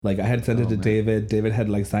Like I had sent it to man. David. David had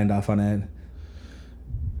like signed off on it.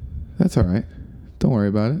 That's all right. Don't worry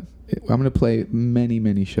about it. I'm going to play many,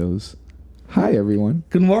 many shows. Hi, everyone.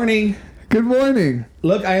 Good morning. Good morning.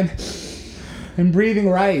 Look, I'm breathing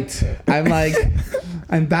right. I'm like,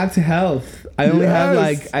 I'm back to health. I only have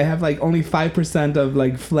only 5% of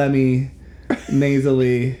like phlegmy,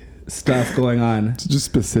 nasally stuff going on. It's just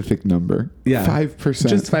specific number. Yeah. 5%.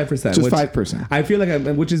 Just 5%. Just 5%. I feel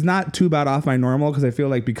like which is not too bad off my normal, because I feel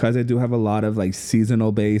like because I do have a lot of like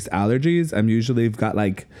seasonal based allergies, I'm usually got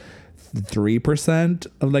like 3%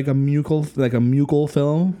 of like a mucal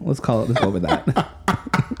film. Let's go with that.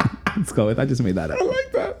 Let's go with. I just made that up. I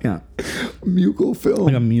like that. Yeah. Mucal film.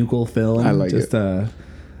 Like a mucal film. I like just, it.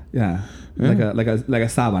 Yeah. Like a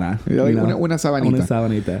sábana. Yeah, like una sabanita. Una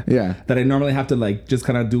sabanita. Yeah. That I normally have to like just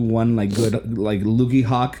kind of do one like good like loogie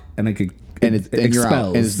hawk and it could And you're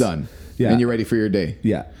out and it's done. Yeah. And you're ready for your day.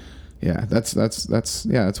 Yeah. Yeah. That's where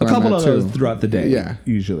A couple I'm at of too. those throughout the day. Yeah.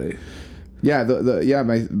 Usually. Yeah,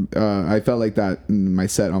 I felt like that in my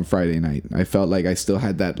set on Friday night. I felt like I still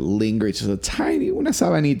had that lingering, just a tiny una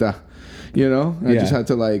sabanita, you know? I just had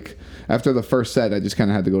to like, after the first set, I just kind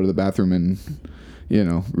of had to go to the bathroom and, you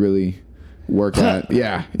know, really work at,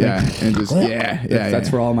 and just, That's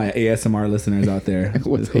for all my ASMR listeners out there.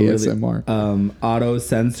 What's ASMR? Auto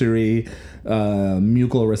sensory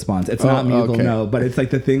mucal response. It's not mucal, okay. no, but it's like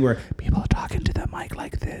the thing where people are talking to the mic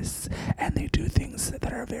like this, and they do things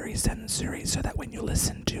that are very sensory, so that when you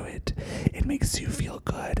listen to it, it makes you feel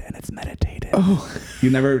good and it's meditative. Oh, You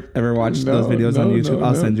never ever watched those videos on YouTube?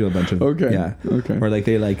 I'll send you a bunch of. Okay. Yeah. Okay. Where like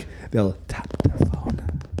they'll tap their phone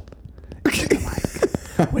into the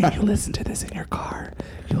mic. When you listen to this in your car,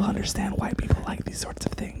 you'll understand why people like these sorts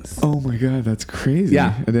of things. oh my God, that's crazy.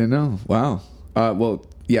 Yeah. I didn't know. Wow.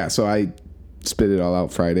 So I spit it all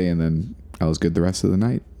out Friday and then I was good the rest of the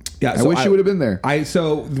night. Yeah, I wish you would have been there.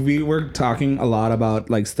 So we were talking a lot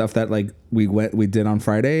about like stuff that like we did on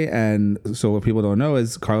Friday, and so what people don't know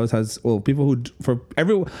is Carlos has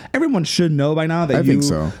everyone should know by now that I think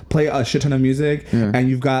so. Play a shit ton of music, and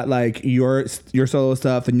you've got like your solo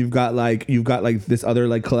stuff, and you've got like this other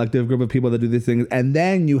like collective group of people that do these things, and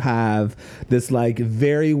then you have this like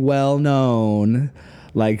very well known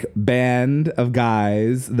like band of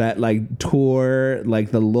guys that like tour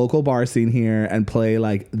like the local bar scene here and play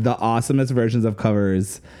like the awesomest versions of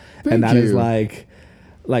covers. And that is like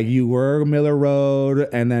you were Miller Road,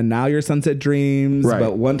 and then now you're Sunset Dreams, right.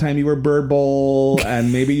 But one time you were Bird Bowl,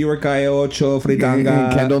 and maybe you were Cayo Ocho,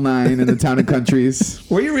 Fritanga, Kendall 9 in the Town and Countries.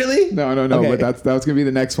 Were you really? No, Okay. but that was gonna be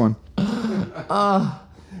the next one.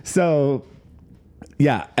 So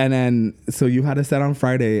yeah, and then so you had a set on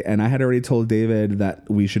Friday, and I had already told David that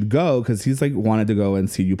we should go because he's like wanted to go and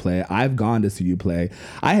see you play. I've gone to see you play.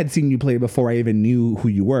 I had seen you play before I even knew who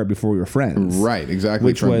you were, before we were friends. Right, exactly.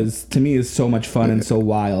 Which was to me is so much fun and so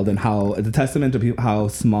wild, and how it's a testament to how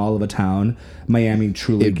small of a town Miami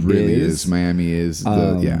truly is. It really is. Miami is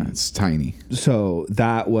it's tiny. So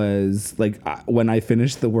that was like when I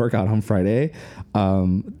finished the workout on Friday,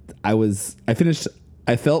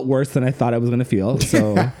 I felt worse than I thought I was going to feel.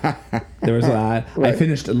 So there was that. Right. I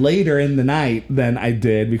finished later in the night than I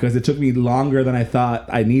did because it took me longer than I thought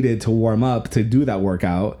I needed to warm up to do that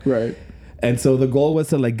workout. Right. And so the goal was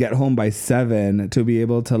to like get home by 7 to be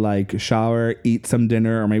able to like shower, eat some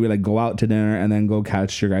dinner, or maybe like go out to dinner and then go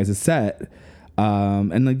catch your guys' set.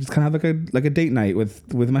 And like just kind of have like a date night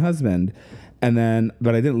with my husband. And then,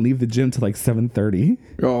 but I didn't leave the gym till like 7:30.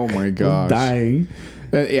 Oh my gosh. Dying.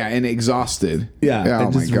 And exhausted. Yeah.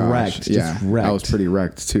 Oh my gosh. Wrecked. Yeah. Just wrecked. I was pretty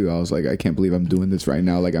wrecked too. I was like, I can't believe I'm doing this right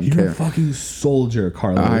now. Like You're a fucking soldier,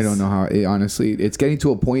 Carlos. I don't know how. Honestly, it's getting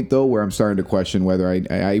to a point though where I'm starting to question whether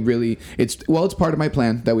I really. It's part of my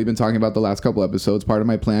plan that we've been talking about the last couple episodes. Part of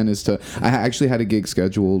my plan is to. I actually had a gig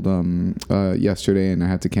scheduled yesterday and I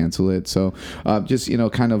had to cancel it. So just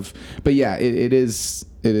kind of. But yeah, it is.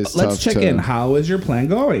 It is. Let's check in. How is your plan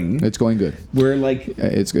going? It's going good. We're like,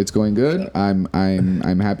 it's going good. I'm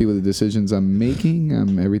happy with the decisions I'm making.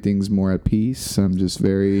 Everything's more at peace. I'm just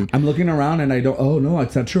very. I'm looking around and I don't. Oh no,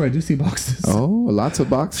 it's not true. I do see boxes. Oh, lots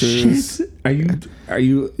of boxes. Shit. Are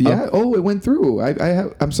you? Yeah. Oh, it went through.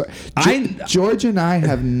 I'm sorry. George and I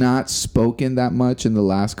have not spoken that much in the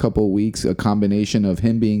last couple of weeks. A combination of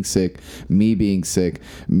him being sick, me being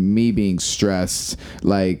stressed.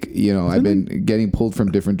 Like I've been getting pulled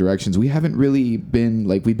from different directions. We haven't really been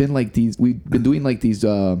like we've been doing like these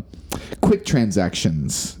quick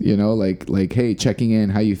transactions, like hey, checking in,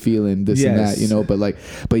 how you feeling, this and that,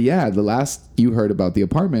 but yeah, the last you heard about the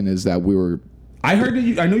apartment is that we were. I heard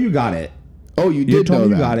that I know you got it. Oh, you did told know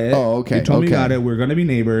me that. you got it. Oh, okay. You told me you Okay. got it. We're gonna be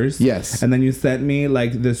neighbors. Yes. And then you sent me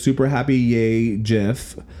like the super happy yay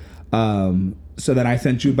gif. So then I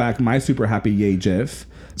sent you back my super happy yay gif.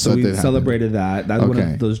 So it we did happen. celebrated that. That's one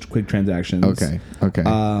Okay. of those quick transactions. Okay.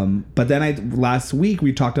 But then last week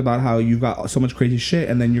we talked about how you've got so much crazy shit,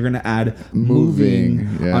 and then you're gonna add moving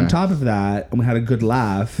yeah. on top of that, and we had a good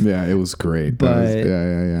laugh. Yeah, it was great. But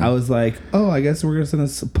Yeah. I was like, oh, I guess we're just gonna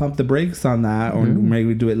pump the brakes on that, or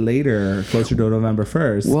maybe do it later, closer to November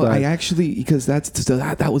 1st. Well, but I actually, because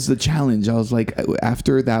that was the challenge. I was like,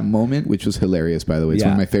 after that moment, which was hilarious, by the way, it's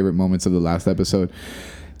one of my favorite moments of the last episode.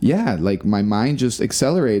 Yeah, like my mind just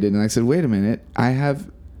accelerated, and I said, wait a minute,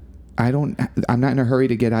 I'm not in a hurry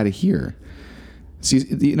to get out of here. See,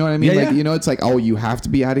 you know what I mean? Yeah, like, yeah. it's like, oh, you have to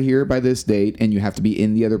be out of here by this date, and you have to be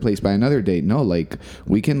in the other place by another date. No, like,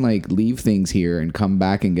 we can like leave things here and come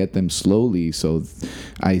back and get them slowly. So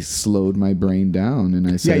I slowed my brain down, and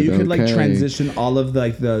I said, yeah, you could like okay. transition all of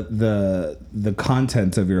like the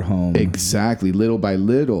contents of your home. Exactly, little by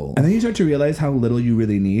little. And then you start to realize how little you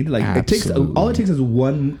really need. Like Absolutely. all it takes is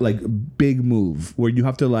one like big move where you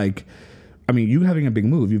have to like, I mean, you having a big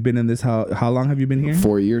move. You've been in this, how long have you been here?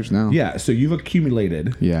 4 years now. Yeah, so you've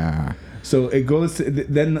accumulated. Yeah. So it goes,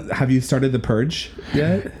 then have you started the purge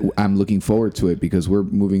yet? I'm looking forward to it because we're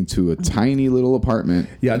moving to a tiny little apartment.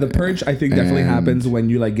 Yeah, the purge I think definitely And happens when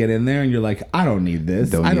you like get in there and you're like, I don't need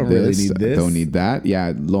this. I don't really need this. Don't need that.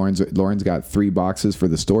 Yeah, Lauren's got 3 boxes for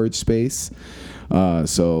the storage space.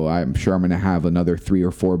 So I'm sure I'm going to have another 3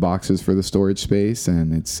 or 4 boxes for the storage space,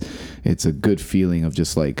 and it's a good feeling of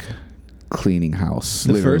just like cleaning house.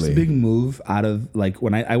 The literally. first big move out of like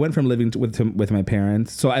when I went from living with my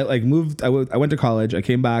parents. So I like moved. I went to college. I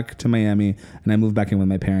came back to Miami and I moved back in with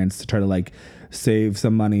my parents to try to like save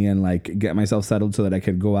some money and like get myself settled so that I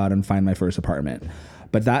could go out and find my first apartment.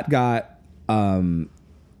 But that got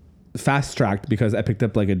fast tracked because I picked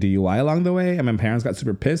up like a DUI along the way, and my parents got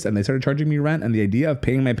super pissed and they started charging me rent. And the idea of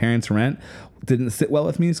paying my parents rent didn't sit well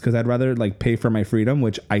with me because I'd rather like pay for my freedom,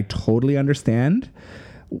 which I totally understand.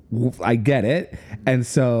 I get it. And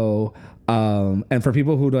so and for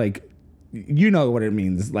people who like, you know what it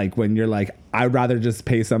means, like when you're like, I'd rather just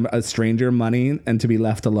pay a stranger money and to be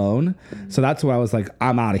left alone. So that's why I was like,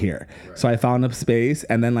 I'm out of here. Right. So I found a space,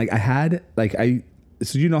 and then like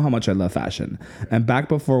so you know how much I love fashion. And back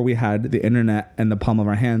before we had the internet in the palm of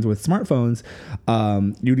our hands with smartphones,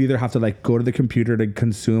 you'd either have to like go to the computer to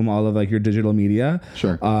consume all of like your digital media,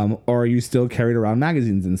 sure, or you still carried around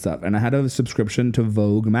magazines and stuff. And I had a subscription to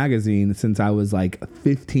Vogue magazine since I was like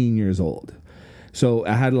 15 years old. So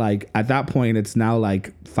I had like, at that point, it's now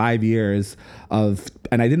like 5 years of,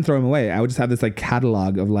 and I didn't throw them away. I would just have this like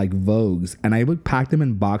catalog of like Vogues, and I would pack them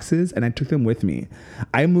in boxes and I took them with me.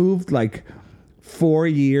 I moved like 4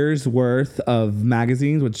 years worth of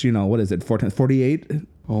magazines, which, you know, what is it? 48?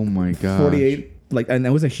 Oh my God. 48. Like, and it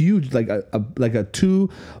was a huge, like a 2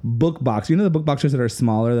 book box. You know, the book boxes that are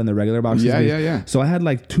smaller than the regular boxes? Yeah. So I had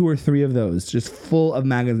like 2 or 3 of those just full of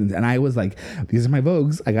magazines. And I was like, these are my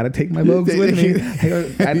Vogues. I got to take my Vogues with me.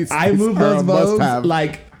 And I moved those Vogues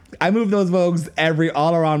like, I moved those Vogues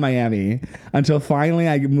all around Miami until finally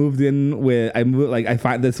I moved into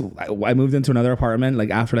another apartment like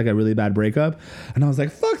after like a really bad breakup, and I was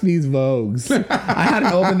like, fuck these Vogues. I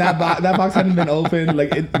hadn't opened that box. That box hadn't been opened.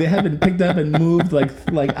 Like they had been picked up and moved like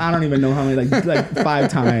I don't even know how many, like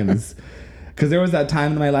 5 times. Because there was that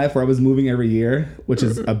time in my life where I was moving every year, which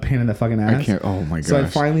is a pain in the fucking ass. Oh my gosh. So I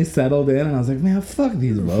finally settled in, and I was like, man, fuck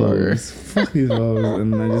these Vogues. Fuck these Vogues.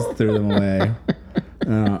 And I just threw them away.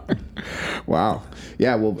 Wow.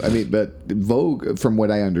 Yeah, well, I mean, but Vogue, from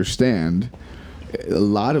what I understand, a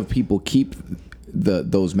lot of people keep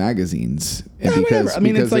those magazines, and because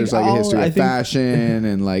there's like a history of fashion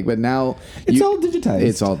and like, but now it's all digitized.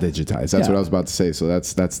 It's all digitized. That's what I was about to say. So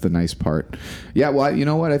that's the nice part. Yeah. Well, you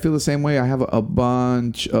know what? I feel the same way. I have a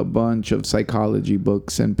bunch of psychology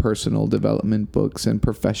books and personal development books and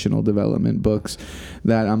professional development books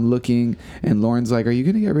that I'm looking. And Lauren's like, "Are you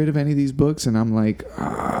going to get rid of any of these books?" And I'm like,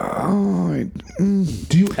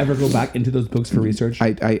 Do you ever go back into those books for research?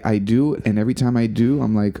 I do, and every time I do,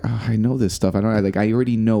 I'm like, I know this stuff. I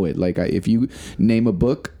already know it. Like, if you name a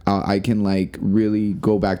book, I can like really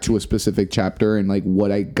go back to a specific chapter and like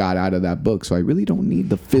what I got out of that book. So I really don't need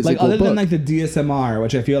the physical like other book. than like the DSMR,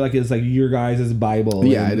 which I feel like is like your guys' Bible.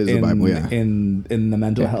 Yeah, it is the Bible. Yeah, in the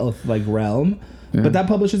mental health like realm. Yeah. But that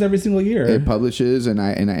publishes every single year. It publishes,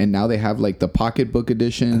 and now they have like the pocketbook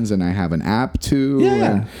editions, and I have an app too.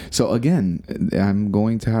 Yeah. And so again, I'm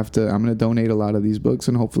going to donate a lot of these books,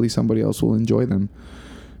 and hopefully somebody else will enjoy them.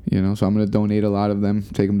 You know, so I'm going to donate a lot of them,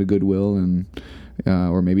 take them to Goodwill, and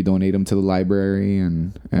or maybe donate them to the library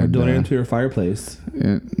and or donate them to your fireplace.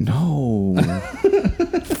 No.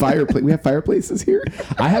 Fireplace. We have fireplaces here.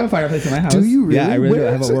 I have a fireplace in my house. Do you really? Yeah, I really do.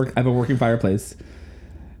 I Where have a working fireplace.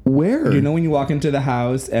 Where? You know when you walk into the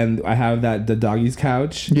house and I have the doggy's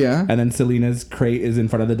couch? Yeah. And then Selena's crate is in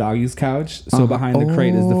front of the doggy's couch. So behind the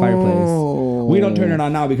crate is the fireplace. We don't turn it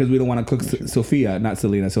on now because we don't want to cook Sophia, not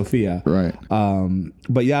Selena, Sophia. Right.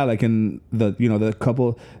 But yeah, like in the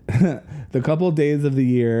couple the couple days of the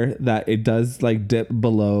year that it does like dip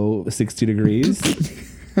below 60 degrees,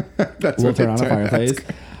 we'll turn on a fireplace.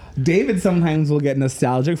 David sometimes will get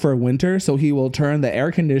nostalgic for winter, so he will turn the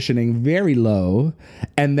air conditioning very low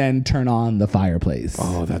and then turn on the fireplace.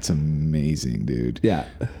 Oh, that's amazing, dude. Yeah.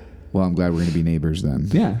 Well, I'm glad we're gonna be neighbors then.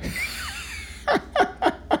 Yeah.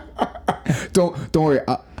 Don't worry.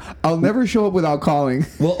 I'll never show up without calling.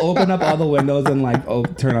 We'll open up all the windows and like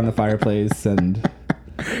turn on the fireplace, and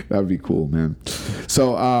that would be cool, man.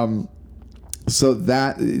 So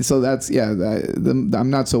that's I'm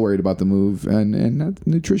not so worried about the move, and that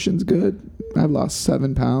nutrition's good. I've lost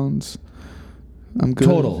 7 pounds. I'm good.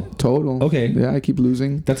 Total. Okay. Yeah, I keep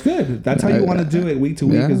losing. That's good. That's how you want to do it. Week to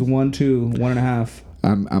week is 1, 2, 1.5.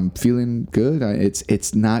 I'm feeling good.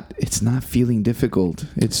 It's not feeling difficult.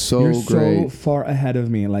 It's so You're great. so far ahead of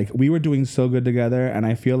me. Like we were doing so good together, and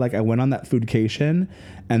I feel like I went on that foodcation,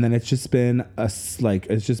 and then it's just been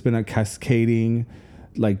a cascading.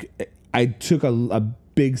 Like I took a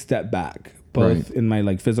big step back, both in my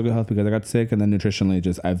like physical health because I got sick, and then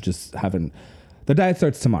nutritionally, I've just haven't. The diet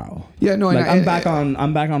starts tomorrow. Yeah, no, like I'm back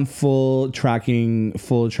on full tracking,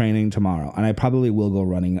 full training tomorrow, and I probably will go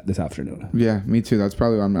running this afternoon. Yeah, me too. That's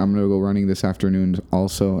probably I'm gonna go running this afternoon.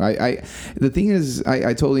 Also, the thing is,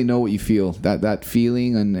 I totally know what you feel, that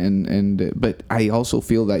feeling, and but I also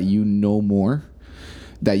feel that you know more,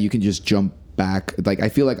 that you can just jump back. Like I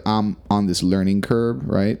feel like I'm on this learning curve,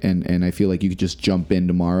 right? And I feel like you could just jump in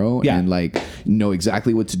tomorrow and like know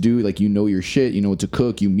exactly what to do. Like you know your shit, you know what to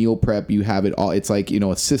cook, you meal prep, you have it all. It's like, you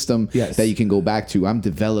know, a system that you can go back to. I'm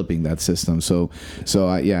developing that system. So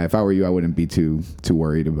if I were you, I wouldn't be too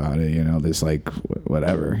worried about it. You know, this like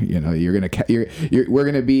whatever. You know, we're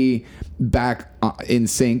gonna be back in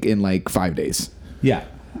sync in like 5 days. Yeah.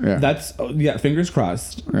 That's fingers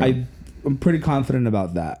crossed. Right. I'm pretty confident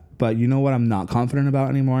about that. But you know what I'm not confident about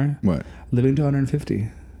anymore? What? Living to 150.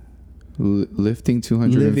 Lifting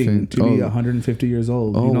 250. Living to be 150 years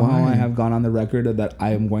old. Oh, you know why? how I have gone on the record that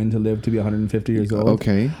I am going to live to be 150 years old?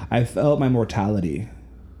 Okay. I felt my mortality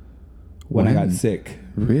when I got sick.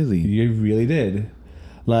 Really? You really did.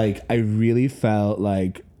 Like, I really felt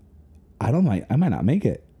like I might not make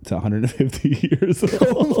it to 150 years old.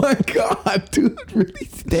 Oh my god, dude! Really?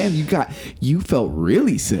 Damn, you felt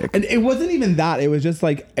really sick. And it wasn't even that. It was just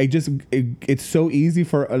like it's so easy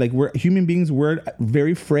for like we're human beings. We're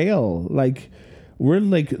very frail. Like we're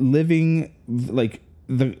like living like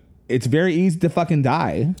it's very easy to fucking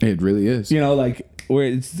die. It really is. You know, like where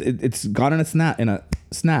it's gone in a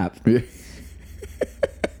snap. Yeah.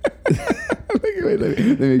 Wait, let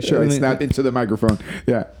me make sure I snap into the microphone.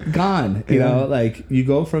 Yeah. Gone. You know, like you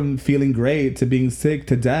go from feeling great to being sick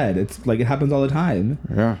to dead. It's like it happens all the time.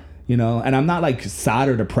 Yeah. You know, and I'm not like sad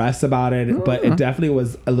or depressed about it, but it definitely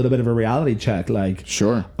was a little bit of a reality check. Like,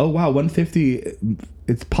 sure. Oh wow, 150.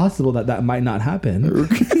 It's possible that might not happen.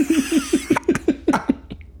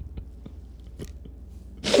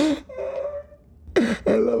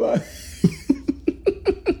 I love it.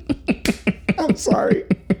 I'm sorry.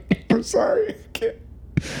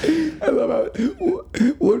 I love how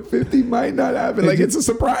 150 might not happen. Like it's a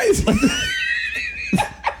surprise.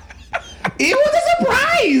 It was a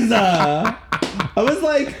surprise. I was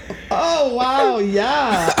like, oh wow,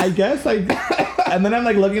 yeah, I guess like. And then I'm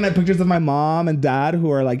like looking at pictures of my mom and dad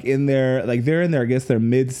who are like they're in their I guess their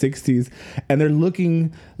mid 60s, and they're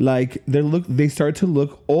looking like they start to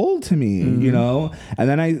look old to me, you know. And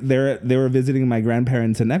then they were visiting my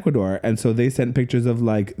grandparents in Ecuador, and so they sent pictures of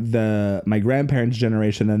like my grandparents'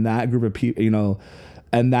 generation and that group of people, you know,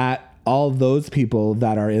 and that all those people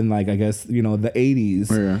that are in like I guess you know the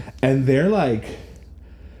 80s, and they're like.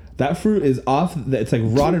 That fruit is off. It's like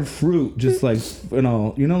rotted fruit, just like you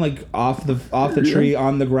know, like off the tree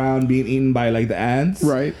on the ground, being eaten by like the ants.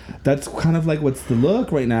 Right. That's kind of like what's the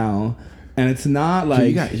look right now, and it's not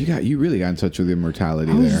like you really got in touch with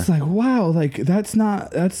immortality. I was just like, wow, like that's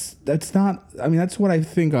not. I mean, that's what I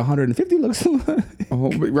think 150 looks like. Oh,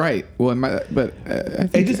 right. Well, I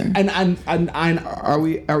think it just and are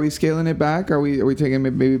we scaling it back? Are we taking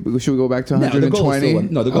maybe should we go back to 120?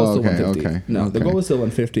 No, the goal is still 150. Okay. No, the goal is still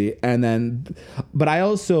 150, and then, but I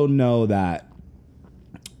also know that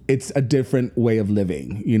it's a different way of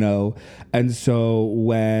living, you know? And so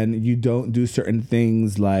when you don't do certain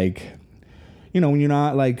things like, you know, when you're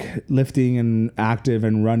not like lifting and active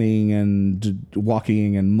and running and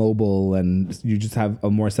walking and mobile and you just have a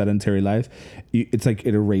more sedentary life, it's like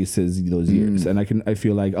it erases those years. And I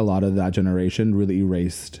feel like a lot of that generation really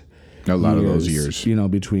erased a lot of those years, you know,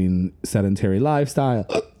 between sedentary lifestyle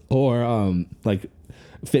or like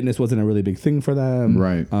fitness wasn't a really big thing for them.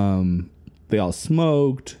 Right. They all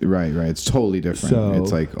smoked. Right. It's totally different. So,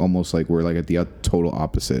 it's like almost like we're like at the total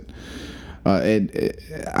opposite. I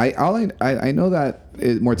know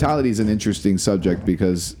that mortality is an interesting subject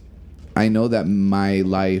because I know that my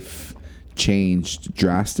life changed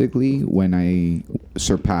drastically when I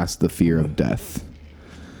surpassed the fear of death.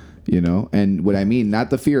 You know, and what I mean,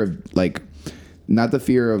 not the fear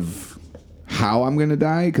of how I'm gonna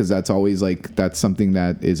die, because that's always like that's something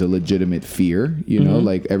that is a legitimate fear, you know,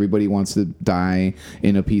 like everybody wants to die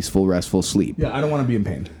in a peaceful, restful sleep. Yeah, I don't want to be in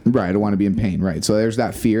pain. Right, I don't want to be in pain. Right, so there's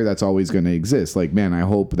that fear that's always going to exist. Like, man, I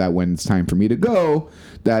hope that when it's time for me to go,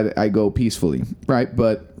 that I go peacefully. Right,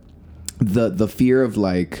 but the fear of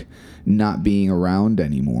like not being around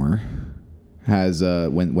anymore has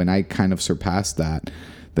when I kind of surpassed that,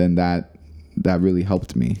 then that really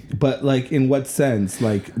helped me. But like, in what sense?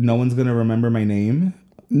 Like, no one's gonna remember my name?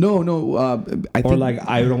 No. I think, or like,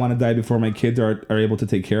 I don't want to die before my kids are able to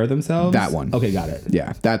take care of themselves. That one. Okay, got it.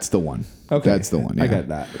 Yeah, that's the one. Okay, that's the one. Yeah. I get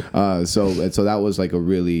that. So that was like a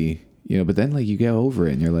really, you know. But then like you get over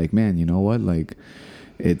it and you're like, man, you know what? Like,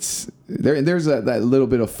 it's there's that little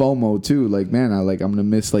bit of FOMO too. Like, man, I'm gonna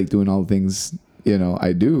miss like doing all the things, you know,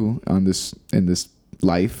 I do in this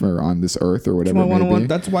life or on this earth or whatever.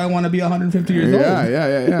 That's why I want to be 150 years old.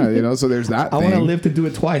 Yeah. You know, so there's that. I want to live to do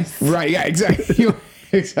it twice. Right. Yeah. Exactly.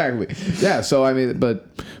 Exactly. Yeah. So I mean, but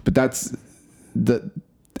that's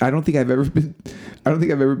I don't think I've ever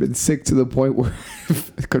been sick to the point where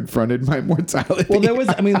I've confronted my mortality.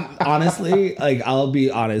 Well, honestly, like, I'll be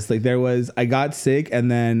honest, like I got sick and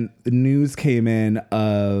then the news came in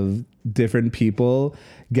of different people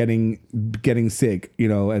getting sick, you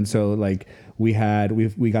know, and so like we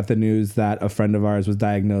got the news that a friend of ours was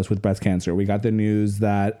diagnosed with breast cancer. We got the news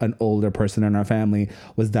that an older person in our family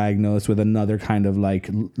was diagnosed with another kind of like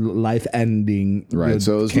life-ending, right?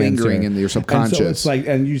 So it was cancer. Lingering in your subconscious. And so it's like,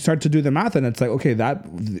 and you start to do the math, and it's like, okay, that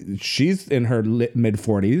she's in her mid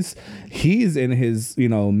 40s, he's in his, you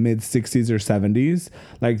know, mid 60s or 70s.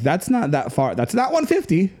 Like, that's not that far. That's not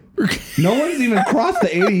 150. No one's even crossed the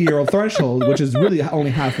 80-year-old threshold, which is really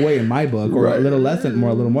only halfway in my book, or a little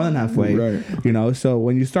more than halfway. Right. You know, so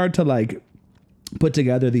when you start to like put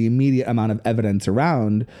together the immediate amount of evidence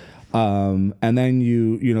around, and then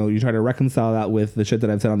you try to reconcile that with the shit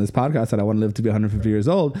that I've said on this podcast that I want to live to be 150 years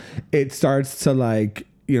old, it starts to like,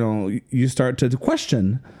 you know, you start to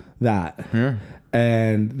question that. Yeah.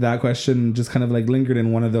 And that question just kind of like lingered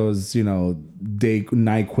in one of those, you know,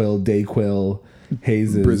 Dayquil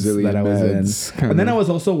hazes Brazilian that I was in. And then I was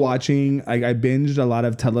also watching, I binged a lot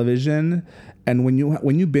of television, and when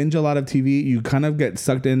you binge a lot of TV, you kind of get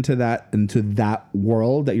sucked into that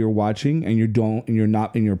world that you're watching, and you're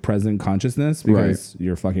not in your present consciousness because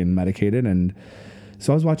you're fucking medicated. And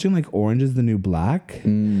so I was watching like Orange is the New Black,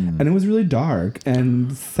 and it was really dark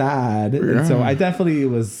and sad. Yeah. And so I definitely, it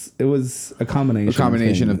was a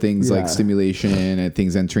combination of things like stimulation and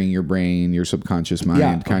things entering your brain, your subconscious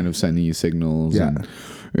mind, kind of sending you signals.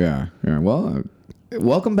 Yeah. Well,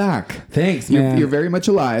 welcome back. Thanks, man. You're very much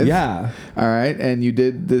alive. Yeah. All right. And you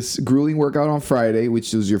did this grueling workout on Friday,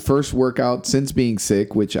 which was your first workout since being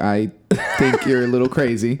sick, which I think you're a little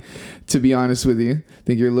crazy, to be honest with you. I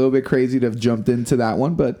think you're a little bit crazy to have jumped into that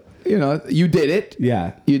one, but you know, you did it.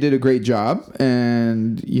 Yeah. You did a great job,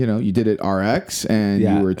 and you know, you did it RX, and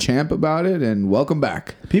you were a champ about it, and welcome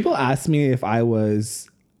back. People asked me if I was,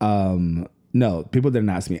 no, people didn't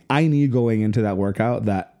ask me. I knew going into that workout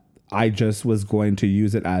that I just was going to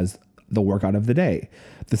use it as the workout of the day.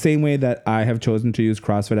 The same way that I have chosen to use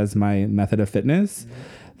CrossFit as my method of fitness,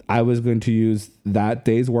 I was going to use that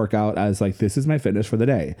day's workout as like, this is my fitness for the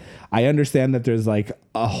day. I understand that there's like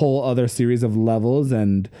a whole other series of levels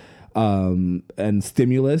and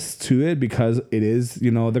stimulus to it, because it is,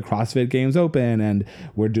 you know, the CrossFit Games Open, and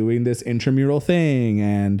we're doing this intramural thing,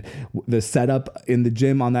 and the setup in the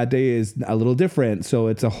gym on that day is a little different. So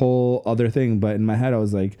it's a whole other thing. But in my head, I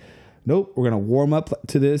was like, nope, we're going to warm up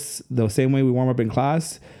to this the same way we warm up in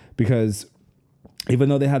class, because even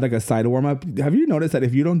though they had like a side warm up, have you noticed that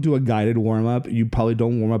if you don't do a guided warm up, you probably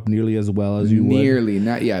don't warm up nearly as well as you would?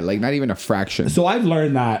 Not even a fraction. So I've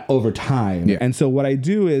learned that over time. Yeah. And so what I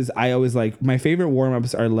do is I always like, my favorite warm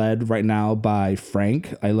ups are led right now by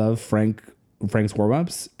Frank. I love Frank Frank's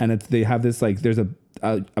warm-ups, and they have this like there's a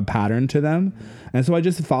pattern to them, and so I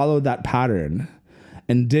just followed that pattern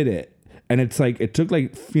and did it, and it's like it took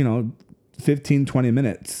like 15-20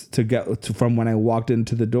 minutes to get from when I walked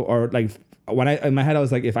into the door, or like when in my head I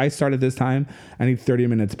was like, if I start at this time, I need 30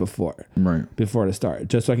 minutes before to start,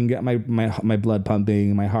 just so I can get my blood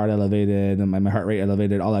pumping, my heart elevated, and my heart rate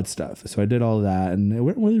elevated, all that stuff. So I did all that, and it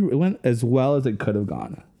went as well as it could have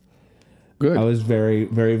gone. Good. I was very,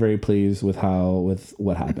 very, very pleased with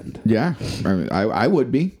what happened. Yeah, I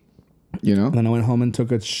would be, And then I went home and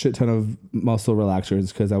took a shit ton of muscle relaxers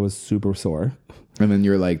because I was super sore. And then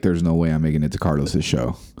you're like, "There's no way I'm making it to Carlos's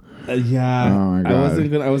show." Yeah. Oh my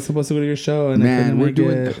God. I was supposed to go to your show, and man,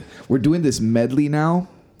 we're doing this medley now.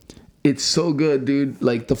 It's so good, dude.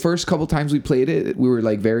 Like the first couple times we played it, we were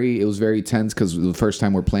like it was very tense because the first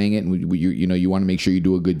time we're playing it, and you want to make sure you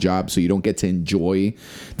do a good job so you don't get to enjoy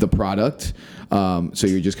the product. So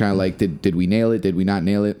you're just kind of like, did we nail it? Did we not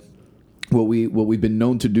nail it? What we've been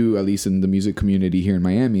known to do, at least in the music community here in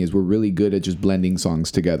Miami, is we're really good at just blending songs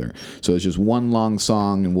together. So it's just one long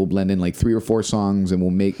song, and we'll blend in like 3 or 4 songs, and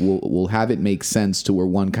we'll have it make sense to where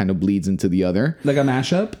one kind of bleeds into the other, like a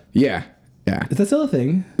mashup. Yeah. Yeah. Is that still a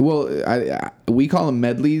thing? Well, we call them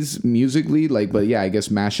medleys musically, but yeah, I guess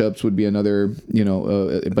mashups would be another,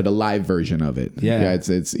 but a live version of it. Yeah. It's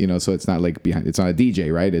so it's not like it's not a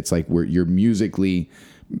DJ, right? It's like you're musically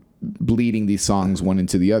bleeding these songs one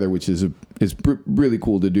into the other, which is really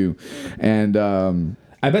cool to do. And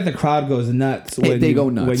I bet the crowd goes nuts when they go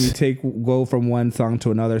nuts when you go from one song to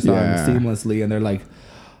another song seamlessly, and they're like,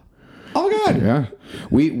 "Oh my God!" Yeah,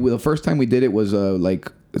 the first time we did it was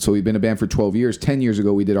so we've been a band for 12 years. 10 years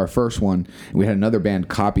ago, we did our first one, and we had another band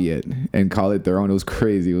copy it and call it their own. It was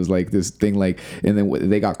crazy. It was like this thing, and then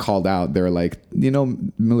they got called out. They were like,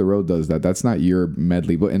 Miller Road does that. That's not your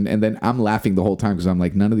medley. But and then I'm laughing the whole time because I'm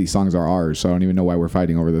like, none of these songs are ours, so I don't even know why we're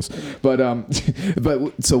fighting over this. But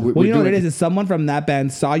so well, you know what it is? Is someone from that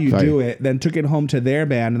band saw you do it, then took it home to their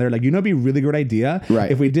band, and they're like, it'd be a really good idea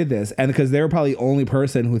if we did this, and because they were probably the only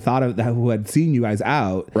person who thought of that, who had seen you guys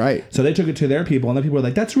out, right? So they took it to their people, and the people were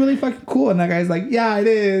like, that's really fucking cool, and that guy's like, yeah, it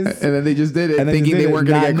is, and then they just did it, thinking they weren't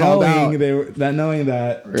gonna get called out. Not knowing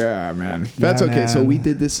that. Yeah, man, that's okay. Man. So we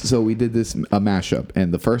did this a mashup,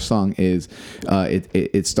 and the first song is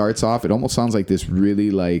it starts off. It almost sounds like this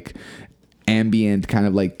really like ambient kind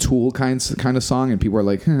of like Tool kind of song, and people are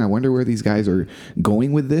like, I wonder where these guys are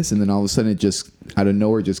going with this, and then all of a sudden it just out of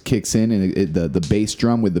nowhere just kicks in, and the bass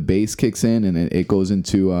drum with the bass kicks in, and it goes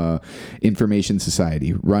into Information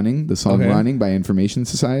Society, Running by Information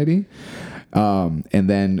Society. And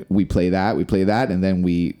then we play that, and then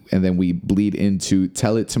we bleed into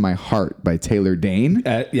Tell It to My Heart by Taylor Dane.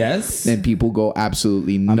 Yes. And people go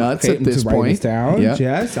absolutely nuts at this point. Down. Yep.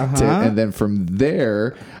 Yes. And then from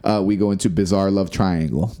there, we go into Bizarre Love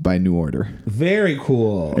Triangle by New Order. Very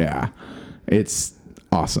cool. Yeah. It's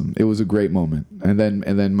awesome. It was a great moment. And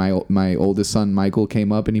then my oldest son Michael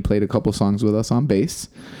came up and he played a couple songs with us on bass,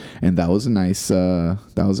 and that was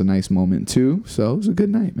a nice moment too. So it was a good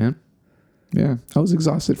night, man. Yeah, I was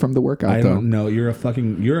exhausted from the workout. I don't know. You're a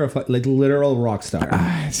literal rock star.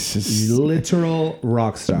 It's just literal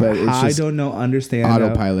rock star. But I don't know. Understand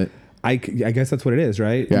autopilot. I guess that's what it is,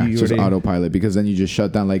 right? Yeah, it's just autopilot, because then you just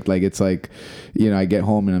shut down. Like it's like, I get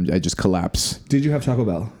home and I just collapse. Did you have Taco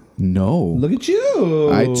Bell? No. Look at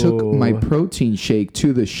you. I took my protein shake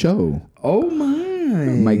to the show. Oh my!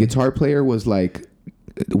 My guitar player was like,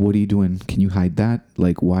 what are you doing? Can you hide that?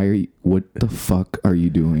 Like, what the fuck are you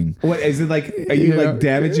doing? What is it like? Are you like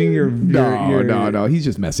damaging your No. He's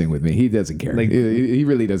just messing with me. He doesn't care. Like, he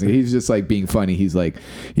really doesn't. He's just like being funny. He's like,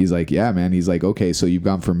 yeah, man. He's like, okay, so you've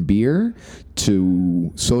gone from beer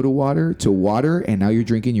to soda water to water, and now you're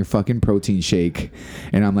drinking your fucking protein shake.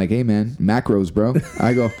 And I'm like, hey man, macros, bro.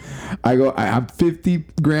 I'm 50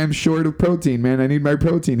 grams short of protein, man. I need my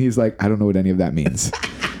protein. He's like, I don't know what any of that means.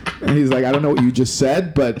 And he's like, I don't know what you just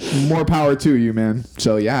said, but more power to you, man.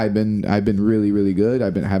 So yeah, I've been really, really good.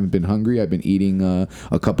 Haven't been hungry. I've been eating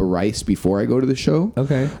a cup of rice before I go to the show.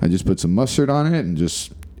 Okay. I just put some mustard on it and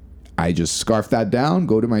I just scarf that down,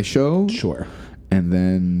 go to my show. Sure. And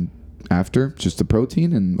then after, just the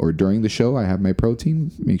protein, or during the show, I have my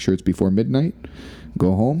protein. Make sure it's before midnight.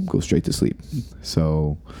 Go home, go straight to sleep.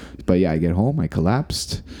 So, but yeah, I get home, I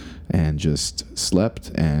collapsed and just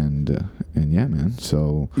slept, and yeah, man.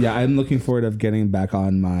 So yeah, I'm looking forward of getting back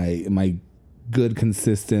on my good,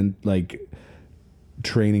 consistent like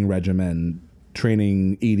training regimen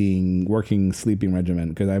training, eating, working, sleeping regimen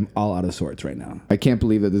because I'm all out of sorts right now. I can't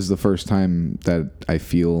believe that this is the first time that I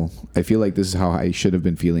feel like this is how I should have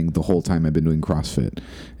been feeling the whole time I've been doing CrossFit.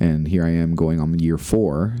 And here I am going on year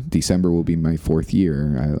 4. December will be my 4th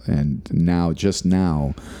year. And just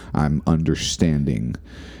now, I'm understanding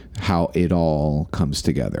how it all comes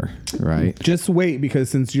together, right? Just wait,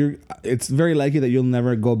 because it's very likely that you'll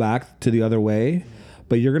never go back to the other way,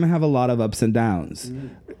 but you're going to have a lot of ups and downs.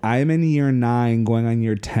 I'm in year 9 going on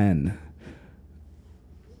year 10.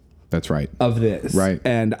 That's right. Of this. Right.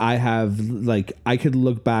 And I have I could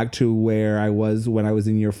look back to where I was when I was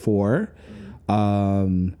in year 4.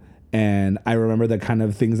 And I remember the kind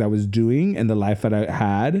of things I was doing and the life that I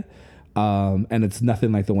had. And it's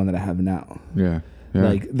nothing like the one that I have now. Yeah.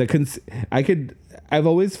 Yeah. I've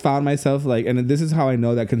always found myself and this is how I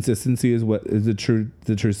know that consistency is what is the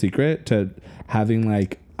true secret to having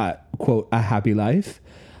quote a happy life.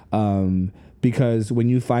 Because when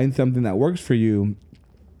you find something that works for you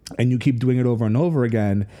and you keep doing it over and over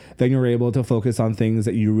again, then you're able to focus on things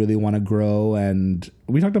that you really want to grow. And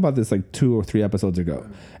we talked about this 2 or 3 episodes ago,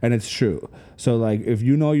 and it's true. So if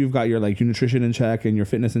you know you've got your your nutrition in check and your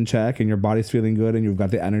fitness in check and your body's feeling good and you've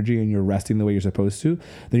got the energy and you're resting the way you're supposed to,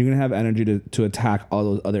 then you're going to have energy to attack all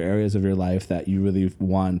those other areas of your life that you really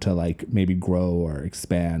want to maybe grow or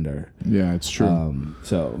expand or. Yeah, it's true.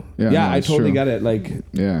 I totally get it.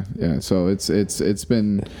 Yeah. So it's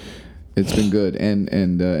been good,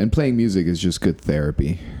 and playing music is just good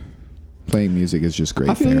therapy. Playing music is just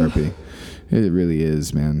great therapy. It really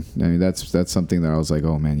is, man. I mean, that's something that I was like,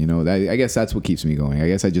 oh man, I guess that's what keeps me going. I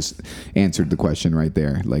guess I just answered the question right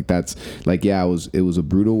there. It was a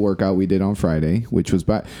brutal workout we did on Friday, which was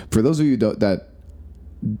for those of you that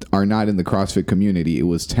are not in the CrossFit community, it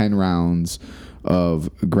was 10 rounds of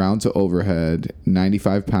ground to overhead,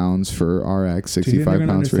 95 pounds for RX, 65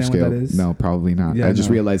 pounds for scale. No, probably not. Yeah, I just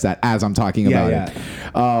realized that as I'm talking about it.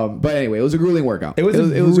 But anyway, it was a grueling workout. It was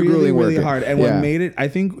really, a grueling really workout. Hard. And what made it, I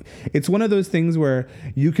think it's one of those things where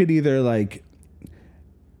you could either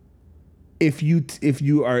if you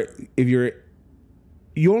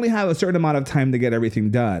only have a certain amount of time to get everything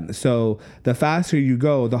done. So the faster you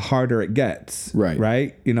go, the harder it gets. Right.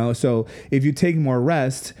 Right? So if you take more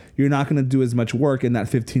rest, you're not going to do as much work in that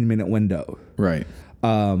 15-minute window. Right.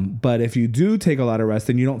 But if you do take a lot of rest,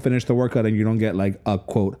 then you don't finish the workout and you don't get a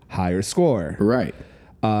quote higher score. Right.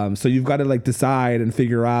 So you've got to decide and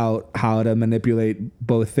figure out how to manipulate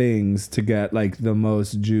both things to get the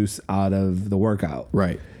most juice out of the workout.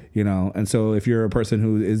 Right. And so if you're a person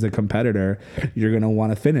who is a competitor, you're going to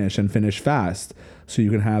want to finish fast so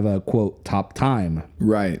you can have a quote top time.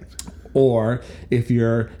 Right. Or if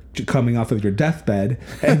you're coming off of your deathbed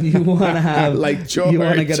and you want to have you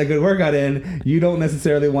want to get a good workout in, you don't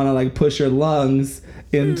necessarily want to push your lungs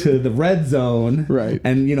into the red zone, right?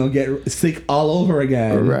 And get sick all over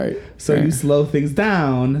again, right? So you slow things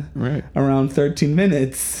down, right, around 13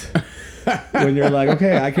 minutes. When you're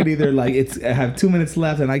okay, I could either I have 2 minutes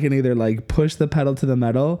left and I can either push the pedal to the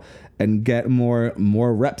metal and get more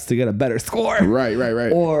reps to get a better score. Right.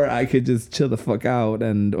 Or I could just chill the fuck out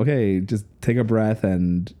and just take a breath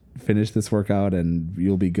and finish this workout and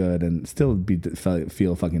you'll be good and still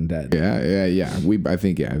feel fucking dead. Yeah. I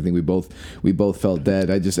think we both felt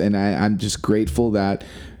dead. I'm just grateful that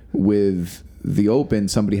with the open,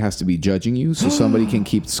 somebody has to be judging you so somebody can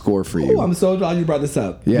keep score for you. Oh, I'm so glad you brought this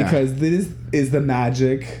up. Yeah. Because this is the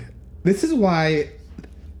magic. This is why.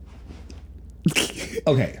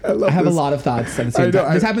 Okay, I have a lot of thoughts at the same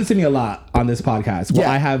time. This happens to me a lot on this podcast. Where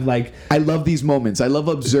I have I love these moments. I love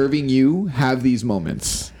observing you have these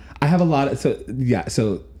moments. I have a lot of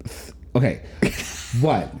okay.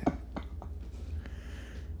 What?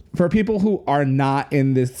 For people who are not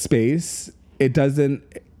in this space, it doesn't.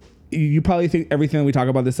 You probably think everything that we talk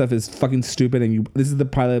about this stuff is fucking stupid, and this is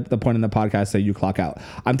probably the point in the podcast that you clock out.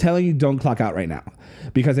 I'm telling you, don't clock out right now,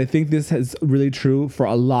 because I think this is really true for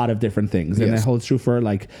a lot of different things, and it holds true for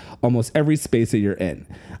almost every space that you're in,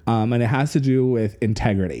 and it has to do with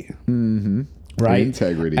integrity. Mm-hmm. Right?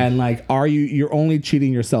 Integrity. And you're only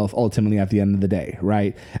cheating yourself ultimately at the end of the day,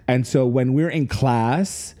 right? And so when we're in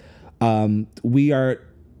class, we are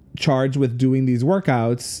charged with doing these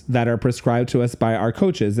workouts that are prescribed to us by our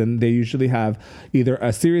coaches, and they usually have either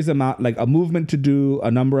a series amount, a movement to do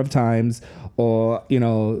a number of times, or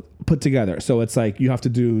put together. So it's you have to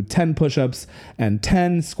do 10 push-ups and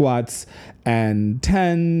 10 squats and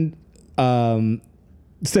 10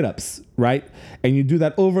 sit-ups, right? And you do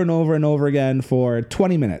that over and over and over again for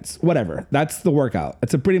 20 minutes, whatever. That's the workout.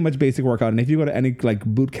 It's a pretty much basic workout. And if you go to any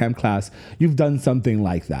boot camp class, you've done something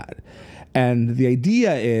like that. And the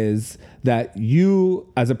idea is that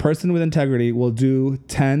you, as a person with integrity, will do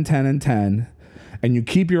 10, 10, and 10, and you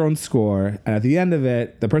keep your own score. And at the end of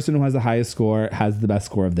it, the person who has the highest score has the best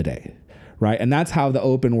score of the day, right? And that's how the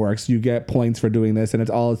Open works. You get points for doing this, and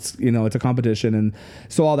it's a competition, and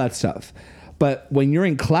so all that stuff. But when you're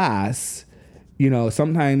in class,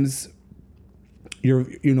 sometimes you're,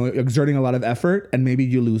 exerting a lot of effort, and maybe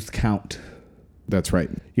you lose count. That's right.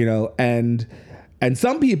 And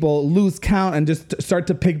some people lose count and just start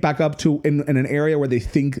to pick back up to in an area where they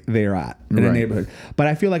think they're at in a neighborhood. But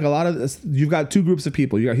I feel like a lot of this, you've got two groups of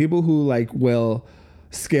people. You got people who will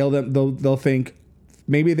scale them. They'll think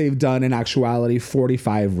maybe they've done in actuality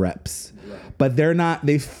 45 reps, but they're not.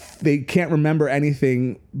 They can't remember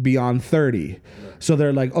anything beyond 30. So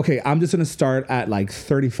they're like, okay, I'm just gonna start at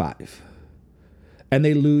 35, and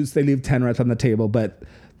they leave 10 reps on the table, but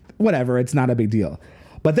whatever, it's not a big deal.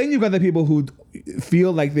 But then you've got the people who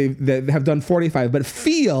feel like they have done 45, but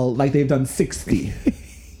feel like they've done 60.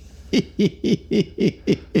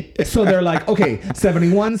 So they're like, okay,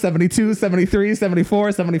 71, 72, 73,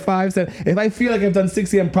 74, 75. If I feel like I've done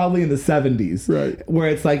 60, I'm probably in the 70s. Right. Where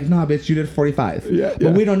it's like, nah, bitch, you did 45. Yeah.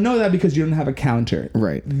 But we don't know that because you don't have a counter.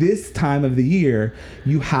 Right. This time of the year,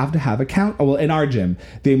 you have to have a count. Well, in our gym,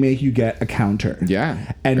 they make you get a counter.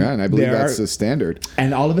 Yeah. And I believe that's the standard.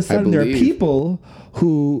 And all of a sudden, there are people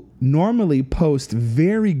who normally post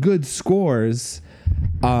very good scores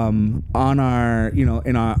on our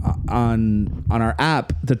on our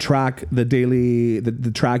app to track the daily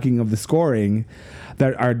the tracking of the scoring,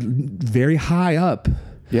 that are very high up,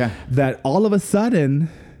 that all of a sudden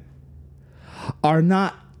are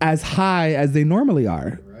not as high as they normally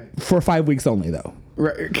are, for 5 weeks only, though.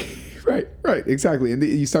 Right, exactly. And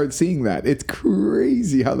you start seeing that. It's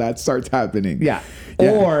crazy how that starts happening. Yeah.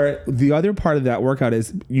 Or the other part of that workout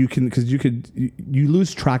is you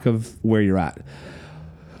lose track of where you're at.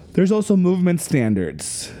 There's also movement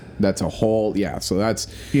standards. That's a whole, so that's,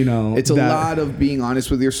 it's a lot of being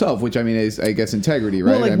honest with yourself, which is, I guess, integrity,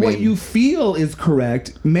 right? Well, what you feel is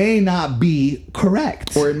correct may not be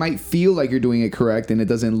correct. Or it might feel like you're doing it correct and it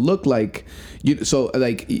doesn't look like you. So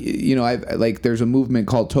there's a movement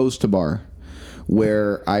called toes to bar,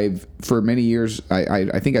 where for many years,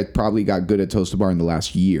 I think I probably got good at toes to bar in the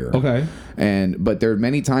last year. Okay. But there are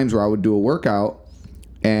many times where I would do a workout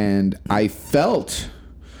and I felt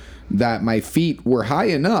that my feet were high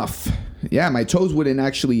enough. Yeah, my toes wouldn't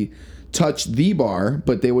actually touch the bar,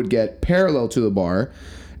 but they would get parallel to the bar.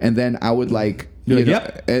 And then I would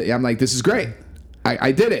I'm like, this is great.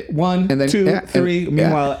 I did it. 1, and then 2, 3.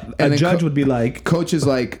 Meanwhile, a judge would be like, coach is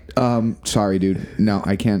like, sorry, dude. No,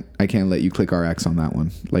 I can't let you click RX on that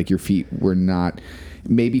one. Like, your feet were not,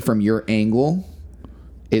 maybe from your angle,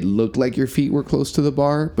 it looked like your feet were close to the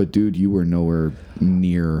bar, but dude, you were nowhere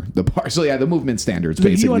near the bar. So the movement standards,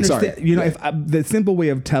 basically. You understand? If the simple way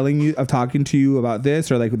of talking to you about this,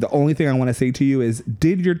 or the only thing I want to say to you is,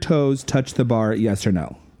 did your toes touch the bar? Yes or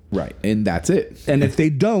no? Right, and that's it. And if they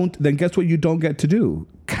don't, then guess what? You don't get to do.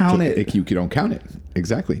 Count it. You don't count it.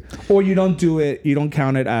 Exactly. Or you don't do it. You don't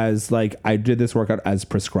count it as I did this workout as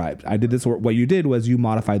prescribed. I did this. What you did was you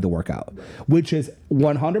modified the workout, which is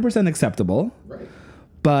 100% acceptable. Right.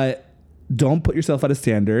 But don't put yourself at a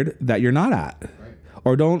standard that you're not at. Right.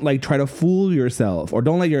 Or don't try to fool yourself. Or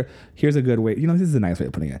don't let here's a good way. This is a nice way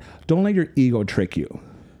of putting it. Don't let your ego trick you.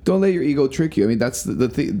 Don't let your ego trick you. I mean, that's the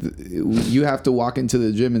thing. You have to walk into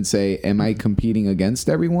the gym and say, am I competing against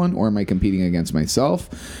everyone, or am I competing against myself?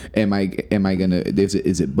 Am I gonna,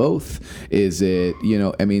 is it both? Is it,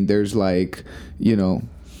 there's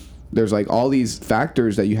there's all these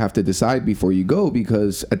factors that you have to decide before you go,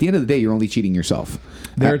 because at the end of the day, you're only cheating yourself.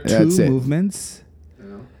 There are two movements.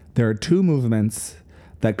 There are two movements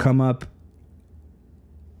that come up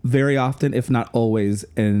very often, if not always,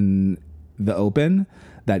 in the Open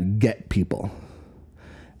that get people.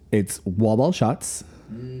 It's wall ball shots,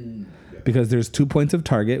 because there's 2 points of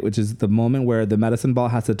target, which is the moment where the medicine ball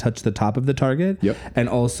has to touch the top of the target. Yep. And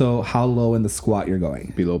also how low in the squat you're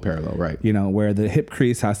going. Below parallel, right. Where the hip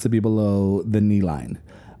crease has to be below the knee line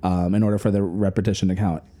in order for the repetition to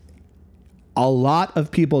count. A lot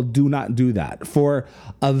of people do not do that for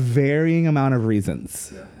a varying amount of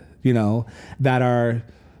reasons, that are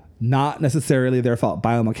not necessarily their fault.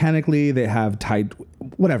 Biomechanically, they have tight,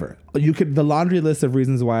 whatever. The laundry list of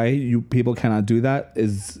reasons why people cannot do that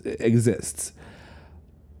exists.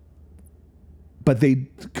 But they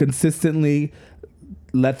consistently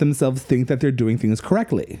let themselves think that they're doing things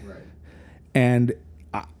correctly. Right. And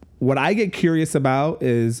what I get curious about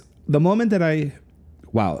is the moment that I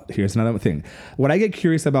Wow, here's another thing. What I get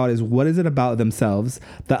curious about is what is it about themselves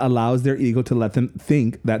that allows their ego to let them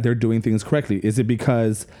think that they're doing things correctly? Is it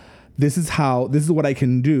because this is what I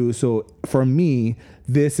can do, so for me,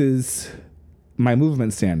 this is my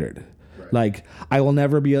movement standard. Right. Like, I will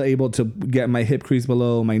never be able to get my hip crease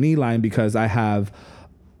below my knee line because I have,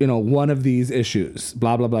 one of these issues,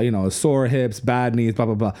 blah, blah, blah, sore hips, bad knees, blah,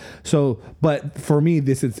 blah, blah. So, but for me,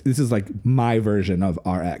 this is like my version of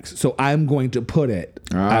RX. So I'm going to put it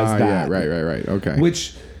as that. Yeah, right. Okay.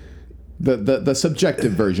 Which the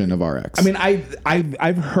subjective version of RX. I mean,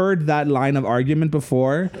 I've heard that line of argument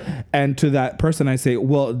before, and to that person I say,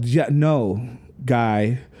 well, yeah, no,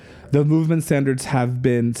 guy, the movement standards have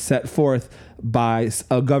been set forth by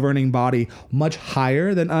a governing body much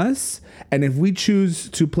higher than us. And if we choose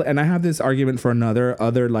to play, and I have this argument for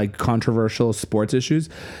other like controversial sports issues.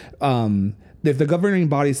 If the governing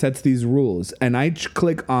body sets these rules and I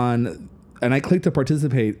click to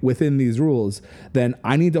participate within these rules, then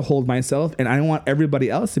I need to hold myself, and I want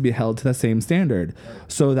everybody else to be held to the same standard,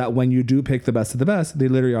 so that when you do pick the best of the best, they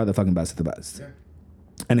literally are the fucking best of the best. Yeah.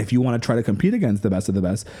 And if you want to try to compete against the best of the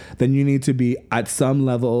best, then you need to be at some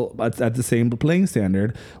level at the same playing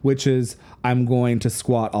standard, which is I'm going to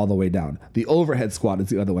squat all the way down. The overhead squat is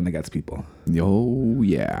the other one that gets people. Oh,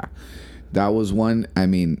 yeah. That was one. I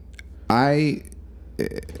mean, I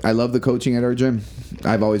love the coaching at our gym.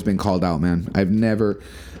 I've always been called out, man. Never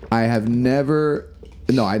say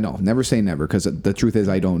never, because the truth is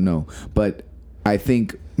I don't know. But I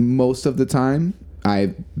think most of the time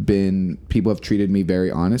people have treated me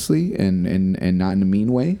very honestly and not in a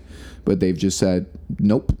mean way, but they've just said,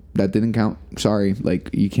 nope, that didn't count. Sorry.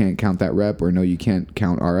 Like, you can't count that rep, or no, you can't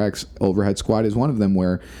count RX. Overhead squat is one of them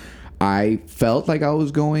where I felt like I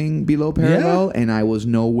was going below parallel, and I was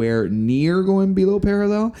nowhere near going below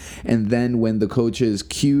parallel. And then when the coaches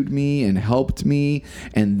cued me and helped me,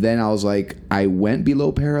 and then I was like, I went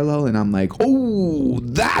below parallel, and I'm like, oh,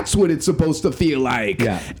 that's what it's supposed to feel like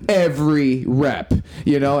every rep,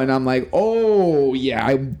 and I'm like, oh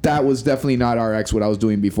yeah, that was definitely not RX what I was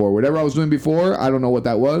doing before. Whatever I was doing before, I don't know what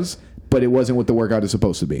that was, but it wasn't what the workout is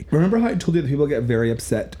supposed to be. Remember how I told you that people get very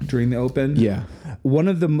upset during the open? Yeah. One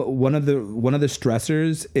of the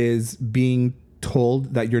stressors is being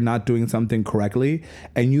told that you're not doing something correctly,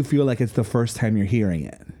 and you feel like it's the first time you're hearing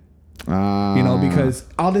it. Because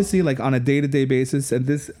obviously, like, on a day-to-day basis, and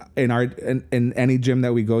this in any gym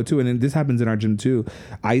that we go to, and this happens in our gym too,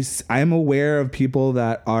 I am aware of people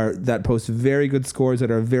that post very good scores,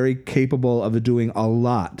 that are very capable of doing a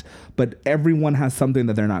lot, but everyone has something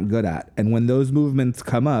that they're not good at, and when those movements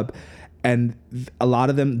come up, and a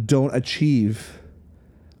lot of them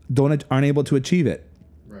aren't able to achieve it.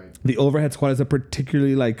 The overhead squat is a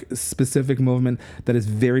particularly specific movement that is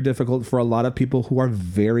very difficult for a lot of people who are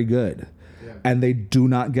very good, and they do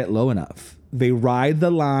not get low enough. They ride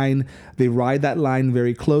that line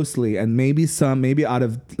very closely, and maybe out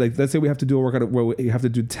of, let's say we have to do a workout where you have to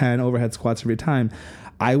do 10 overhead squats every time.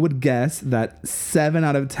 I would guess that 7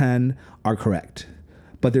 out of 10 are correct,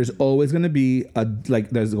 but there's always going to be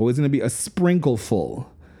a sprinkle full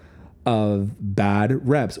of bad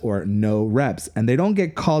reps or no reps, and they don't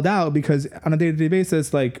get called out because on a day-to-day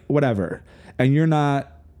basis, whatever, and you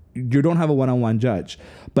don't have a one-on-one judge.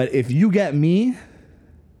 But if you get me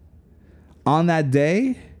on that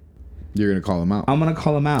day, you're gonna call them out. I'm gonna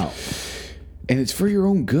call them out, and it's for your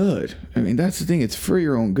own good. I mean, that's the thing. It's for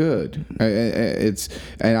your own good.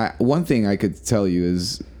 One thing I could tell you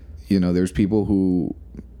is, there's people who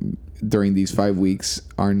during these 5 weeks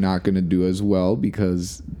are not going to do as well,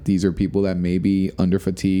 because these are people that maybe under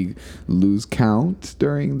fatigue lose count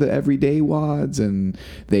during the everyday WODs, and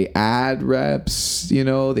they add reps,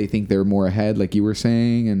 they think they're more ahead, like you were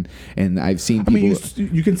saying, and I've seen people. I mean,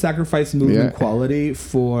 you can sacrifice movement quality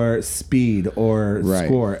for speed or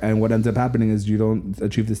score, and what ends up happening is you don't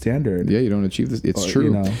achieve the standard. Yeah, you don't achieve this. It's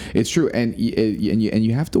true. It's true, and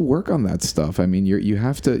you have to work on that stuff. I mean, you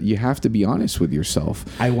have to be honest with yourself.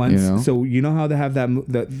 So you know how they have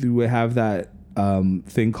that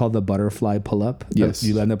thing called the butterfly pull-up? Yes.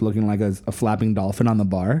 You end up looking like a flapping dolphin on the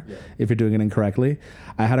bar if you're doing it incorrectly.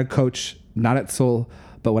 I had a coach, not at Soul,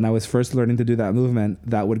 but when I was first learning to do that movement,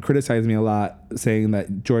 that would criticize me a lot, saying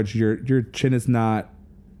that, George, your chin is not,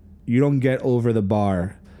 you don't get over the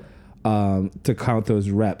bar to count those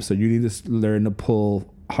reps. So you need to learn to pull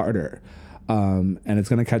harder, and it's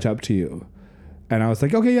going to catch up to you. And I was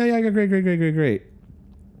like, okay, yeah, great.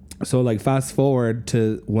 So like fast forward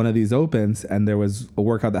to one of these opens, and there was a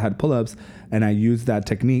workout that had pull-ups, and I used that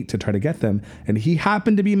technique to try to get them. And he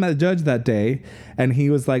happened to be my judge that day, and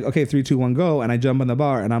he was like, okay, 3, 2, 1, go. And I jump on the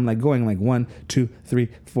bar, and I'm like going like 1, 2, 3,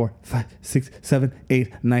 4, 5, 6, 7,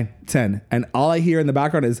 8, 9, 10. And all I hear in the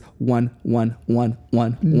background is 1, 1, 1,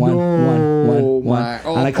 1, 1, 1, 1, 1.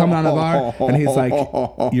 And I come down the bar, and he's like,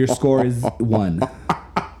 your score is 1.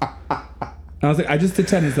 And I was like, I just did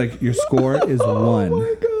 10. He's like, your score is 1. Oh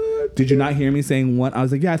my God. Did you not hear me saying 1? I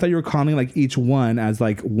was like, yeah, I thought you were counting like each one as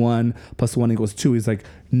like 1 + 1 = 2. He's like,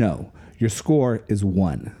 no, your score is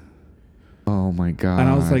 1. Oh my God. And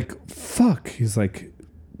I was like, fuck. He's like,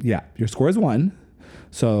 yeah, your score is 1.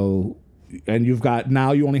 So, and you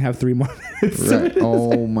only have 3 more minutes. Right.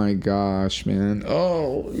 Oh my gosh, man.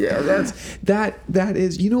 Oh yeah, that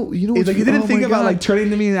is, you know. It's like, you didn't think about like turning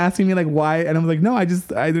to me and asking me like why, and I was like, no, I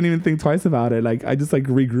didn't even think twice about it. Like I just like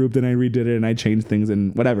regrouped and I redid it and I changed things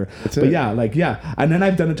and whatever. Yeah. And then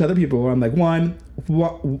I've done it to other people where I'm like 1,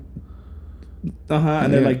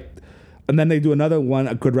 and they're like, and then they do another one,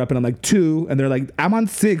 a good rep, and I'm like 2, and they're like, I'm on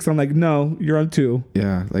 6. I'm like, no, you're on 2.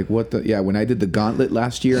 Yeah, like when I did the gauntlet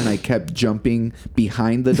last year and I kept jumping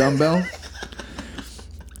behind the dumbbell,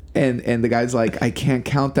 and the guy's like, I can't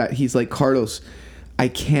count that. He's like, Carlos, I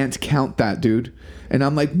can't count that, dude. And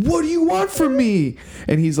I'm like, what do you want from me?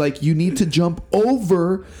 And he's like, you need to jump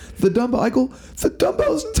over the dumbbell. I go, the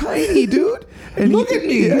dumbbell's tiny, dude. And look at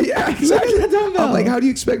me. Yeah, exactly. Look at the dumbbell. I'm like, how do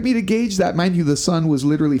you expect me to gauge that? Mind you, the sun was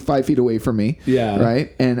literally 5 feet away from me. Yeah.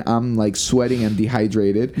 Right? And I'm like sweating and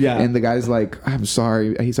dehydrated. Yeah. And the guy's like, I'm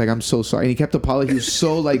sorry. He's like, I'm so sorry. And he kept apologizing. He was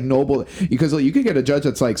so like noble. Because like, you could get a judge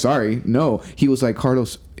that's like, sorry. No. He was like,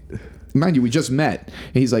 Carlos, mind you, we just met.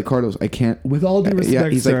 And he's like, Carlos, I can't. With all due respect, yeah,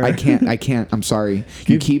 he's sir. like, I can't. I'm sorry.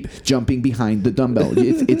 You keep jumping behind the dumbbell.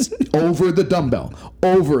 It's over the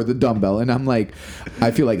dumbbell. And I'm like,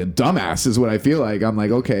 I feel like a dumbass is what I feel like. I'm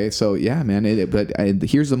like, okay, so yeah, man.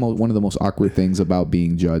 Here's one of the most awkward things about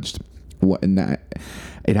being judged.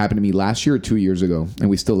 It happened to me last year or 2 years ago, and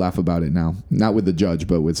we still laugh about it now. Not with the judge,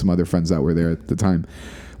 but with some other friends that were there at the time.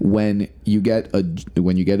 When you get a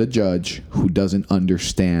judge who doesn't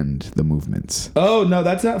understand the movements. Oh no,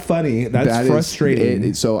 that's not funny. That's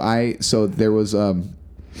frustrating. So there was a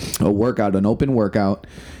workout, an open workout,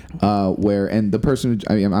 where, and the person,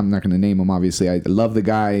 I'm not going to name him, obviously. I love the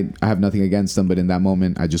guy. I have nothing against him, but in that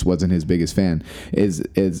moment, I just wasn't his biggest fan. Is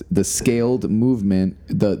the scaled movement,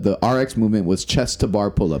 the RX movement was chest to bar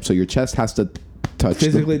pull up. So your chest has to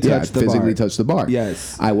physically touch the bar.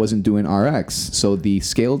 Yes. I wasn't doing RX, so the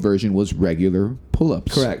scaled version was regular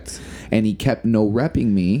pull-ups. Correct. And he kept no repping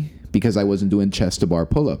me because I wasn't doing chest to bar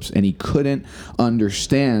pull-ups, and he couldn't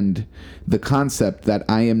understand the concept that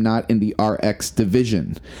I am not in the RX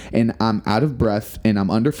division, and I'm out of breath and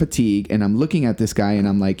I'm under fatigue, and I'm looking at this guy and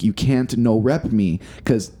I'm like, you can't no rep me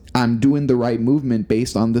because I'm doing the right movement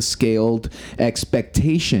based on the scaled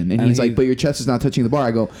expectation. And he's like, but your chest is not touching the bar.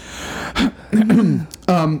 I go,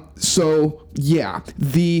 so yeah,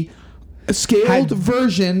 the scaled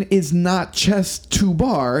version is not chest to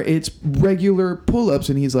bar, it's regular pull-ups.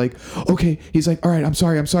 And he's like, okay. He's like, all right, I'm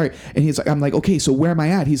sorry. And he's like, I'm like, okay, so where am I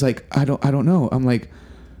at? He's like, I don't know. I'm like,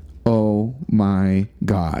 oh my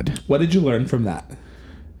God. What did you learn from that?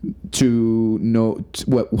 To know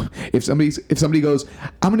what if somebody goes,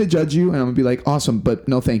 I'm gonna judge you, and I'm gonna be like, awesome, but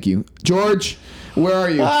no thank you. George, where are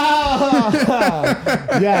you?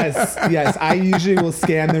 Yes. I usually will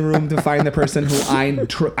scan the room to find the person who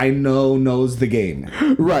I know knows the game.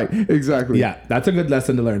 Right, exactly. Yeah, that's a good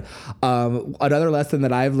lesson to learn. Another lesson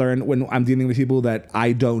that I've learned when I'm dealing with people that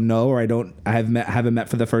I don't know or haven't met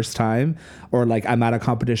for the first time, or like I'm at a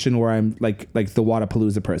competition where I'm like the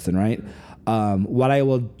Wodapalooza person, right? What I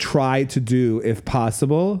will try to do, if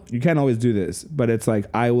possible, you can't always do this, but it's like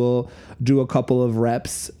I will do a couple of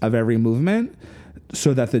reps of every movement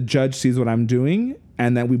so that the judge sees what I'm doing,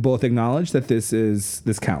 and that we both acknowledge that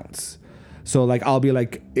this counts. So like I'll be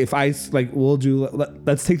like, if I like,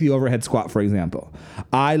 let's take the overhead squat for example.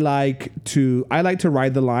 I like to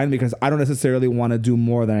ride the line because I don't necessarily want to do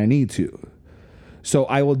more than I need to. So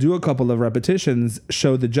I will do a couple of repetitions,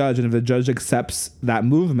 show the judge, and if the judge accepts that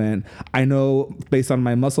movement, I know based on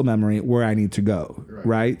my muscle memory where I need to go,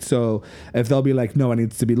 right? So if they'll be like, no, it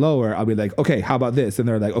needs to be lower, I'll be like, okay, how about this? And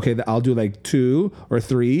they're like, okay, I'll do like 2 or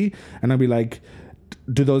 3, and I'll be like,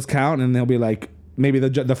 do those count? And they'll be like, maybe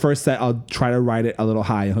the first set I'll try to ride it a little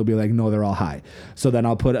high, and he'll be like, no, they're all high. So then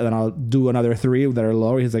I'll do another 3 that are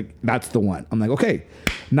lower. He's like, that's the one. I'm like, okay,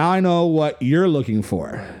 now I know what you're looking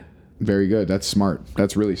for. Very good. That's smart.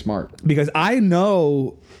 That's really smart. Because I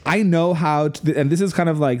know how to, and this is kind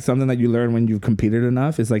of like something that you learn when you've competed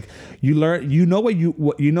enough. Is like you know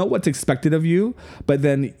what's expected of you, but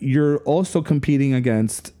then you're also competing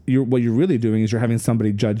against what you're really doing is you're having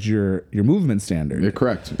somebody judge your movement standard. You're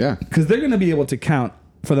correct. Yeah. Because they're going to be able to count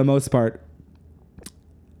for the most part.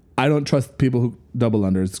 I don't trust people who double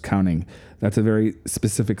unders counting. That's a very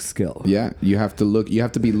specific skill. Yeah. You have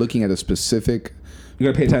to be looking at a specific. You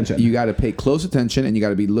got to pay attention. You got to pay close attention, and you got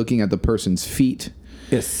to be looking at the person's feet.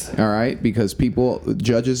 Yes. All right. Because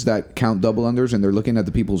judges that count double unders and they're looking at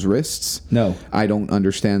the people's wrists. No. I don't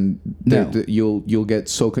understand. No. You'll get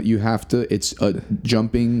so you have to. It's a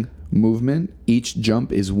jumping movement. Each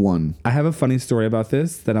jump is one. I have a funny story about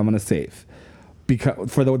this that I'm gonna save,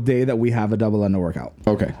 because for the day that we have a double under workout.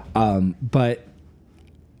 Okay. But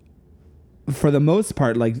for the most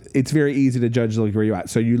part, like, it's very easy to judge like where you're at.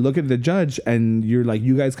 So you look at the judge and you're like,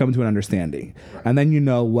 you guys come to an understanding, right. And then you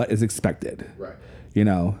know what is expected, right? You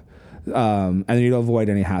know, and then you avoid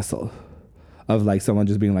any hassle of like someone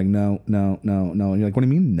just being like, no, and you're like, what do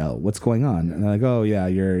you mean no? What's going on? And they're like, oh yeah,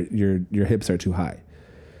 your hips are too high.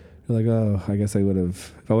 You're like, oh, I guess if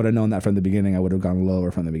I would have known that from the beginning, I would have gone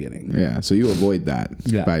lower from the beginning. Yeah, so you avoid that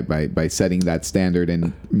by setting that standard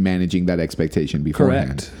and managing that expectation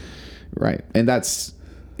beforehand. Correct. Right. And that's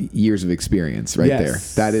years of experience right there.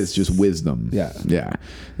 That is just wisdom. Yeah.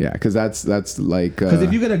 Because that's like... Because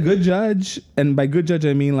if you get a good judge, and by good judge,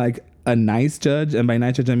 I mean like a nice judge, and by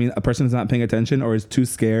nice judge, I mean a person who's not paying attention or is too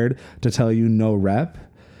scared to tell you no rep,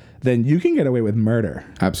 then you can get away with murder.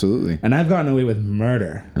 Absolutely. And I've gotten away with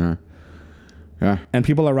murder. Yeah. And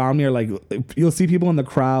people around me are like, you'll see people in the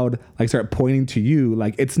crowd like start pointing to you.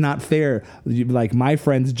 Like, it's not fair. Like, my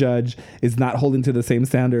friend's judge is not holding to the same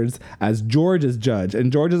standards as George's judge.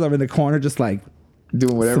 And George is over in the corner just like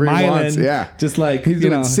doing whatever smiling, he wants. Yeah. Just like, he's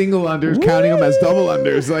doing single unders, counting them as double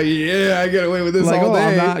unders. Like, yeah, I get away with this like, all day.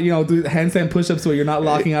 I'm not, do handstand push-ups where you're not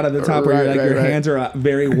locking out at the top, or you're like your hands are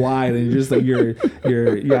very wide and you're just like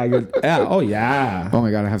oh yeah. Oh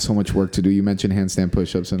my God, I have so much work to do. You mentioned handstand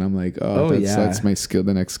push-ups and I'm like, that's my skill,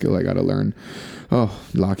 the next skill I got to learn. Oh,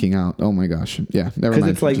 locking out. Oh my gosh. Yeah, never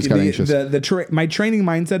mind. Because it's like my training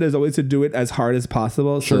mindset is always to do it as hard as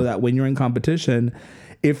possible, so that when you're in competition,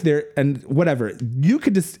 you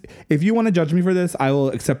could just, if you want to judge me for this, I will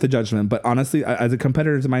accept the judgment. But honestly, as a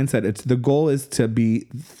competitor's mindset, the goal isn't to be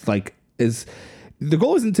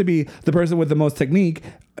the person with the most technique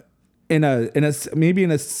in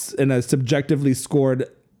a subjectively scored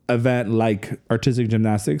event like artistic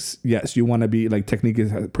gymnastics. Yes, you want to be like, technique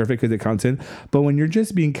is perfect because it counts in. But when you're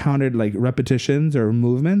just being counted like repetitions or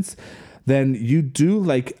movements, then you do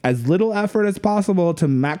like as little effort as possible to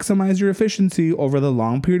maximize your efficiency over the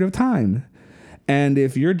long period of time. And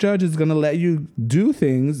if your judge is going to let you do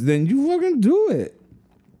things, then you fucking do it.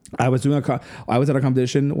 I was at a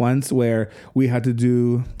competition once where we had to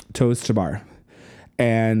do toes to bar,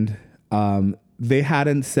 and they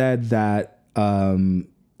hadn't said that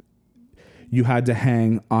you had to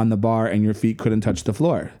hang on the bar and your feet couldn't touch the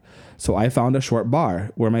floor. So I found a short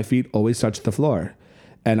bar where my feet always touched the floor.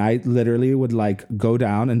 And I literally would like go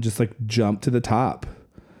down and just like jump to the top.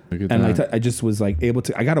 And I just was like able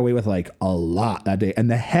to, I got away with like a lot that day. And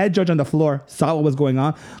the head judge on the floor saw what was going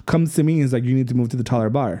on, comes to me and is like, you need to move to the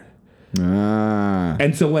taller bar.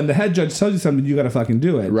 And so when the head judge tells you something, you got to fucking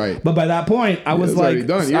do it. Right. But by that point, I was like,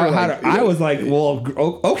 I was like, well,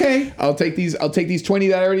 okay. I'll take these 20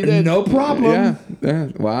 that I already did. No problem. Yeah.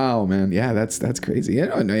 Wow, man. Yeah, that's crazy.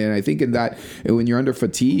 And I think in that, when you're under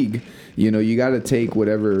fatigue, you got to take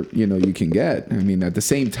whatever, you can get. I mean, at the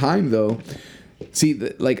same time though, see,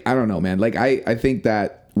 like, I don't know, man. Like, I think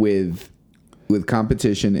that with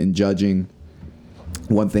competition and judging,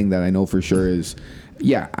 one thing that I know for sure is,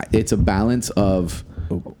 it's a balance of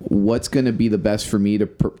what's going to be the best for me to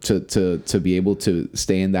be able to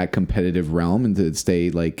stay in that competitive realm and to stay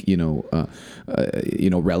like,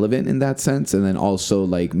 relevant in that sense. And then also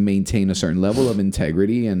like maintain a certain level of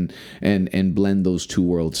integrity and blend those two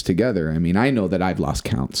worlds together. I mean, I know that I've lost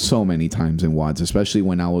count so many times in WODs, especially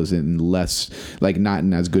when I was in not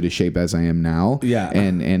in as good a shape as I am now. Yeah.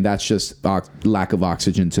 And that's just lack of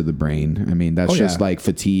oxygen to the brain. I mean, that's just like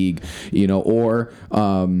fatigue, or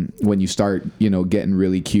when you start, getting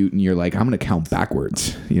really cute and you're like, I'm gonna count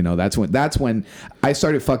backwards. That's when I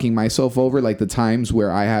started fucking myself over. Like the times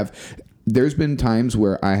where there's been times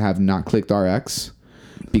where I have not clicked RX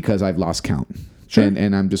because I've lost count. Sure.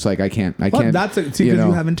 And I'm just like, I can't. That's because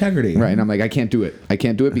you have integrity. Right. And I'm like, I can't do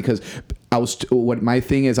it because what my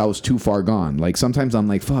thing is, I was too far gone. Like sometimes I'm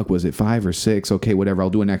like, fuck, was it 5 or 6? Okay, whatever. I'll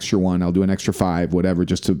do an extra 1. I'll do an extra 5, whatever,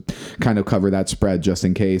 just to kind of cover that spread just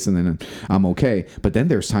in case. And then I'm okay. But then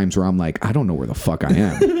there's times where I'm like, I don't know where the fuck I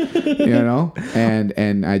am, you know?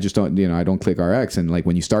 And I just don't, I don't click RX. And like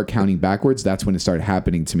when you start counting backwards, that's when it started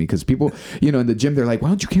happening to me. Cause people, in the gym, they're like, why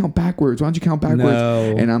don't you count backwards? Why don't you count backwards?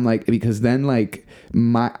 No. And I'm like, because then like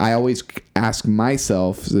I always ask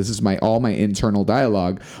myself, this is all my internal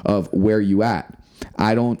dialogue of where you at.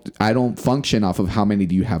 I don't function off of how many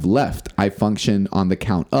do you have left. I function on the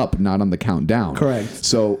count up, not on the count down. Correct.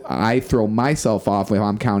 So I throw myself off if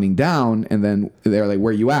I'm counting down, and then they're like,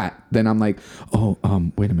 where you at? Then I'm like, oh,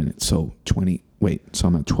 wait a minute. So 20, wait, so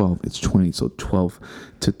I'm at 12. It's 20. So 12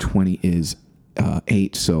 to 20 is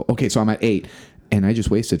 8. So, okay, so I'm at 8. And I just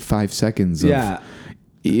wasted 5 seconds of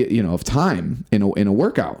time in a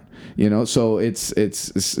workout, so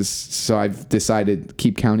so I've decided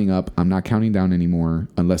keep counting up. I'm not counting down anymore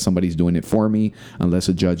unless somebody's doing it for me, unless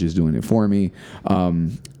a judge is doing it for me.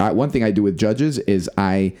 One thing I do with judges is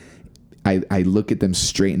I look at them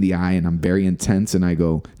straight in the eye, and I'm very intense, and I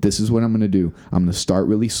go, this is what I'm going to do. I'm going to start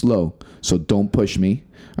really slow. So don't push me.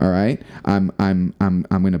 All right. I'm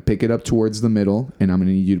going to pick it up towards the middle, and I'm going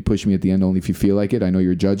to need you to push me at the end only if you feel like it. I know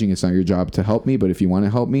you're judging. It's not your job to help me, but if you want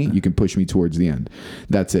to help me, you can push me towards the end.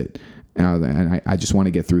 That's it. And I just want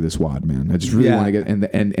to get through this WOD, man. I just really want to get,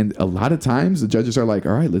 and a lot of times the judges are like,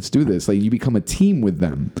 all right, let's do this. Like you become a team with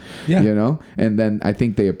them, and then I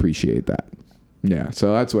think they appreciate that. Yeah.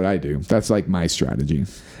 So that's what I do. That's like my strategy.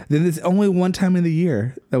 Then there's only one time in the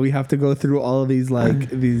year that we have to go through all of these, like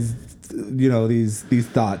these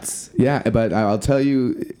thoughts. Yeah. But I'll tell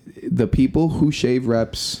you, the people who shave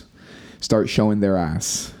reps start showing their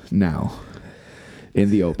ass now in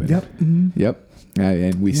the open. Yep. Mm-hmm. Yep.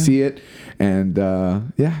 And we see it, and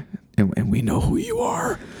and we know who you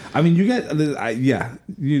are. I mean, you get,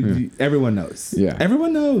 everyone knows. Yeah,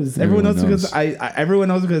 everyone knows. Everyone knows because everyone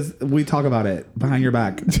knows because we talk about it behind your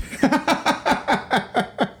back.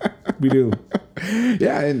 We do.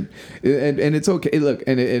 Yeah, and it's okay. Look,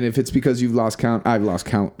 and if it's because you've lost count, I've lost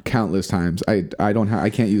count countless times. I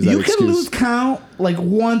can't use that excuse. You can lose count like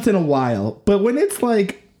once in a while, but when it's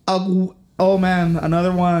like oh man,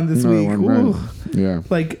 another one this week. Right. Yeah.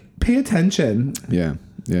 Like, pay attention. Yeah.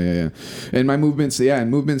 And my movements,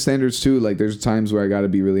 and movement standards too. Like, there's times where I got to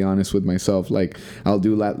be really honest with myself. Like, I'll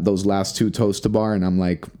do those last 2 toes to bar, and I'm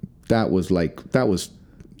like, that was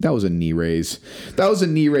a knee raise. That was a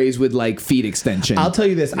knee raise with like feet extension. I'll tell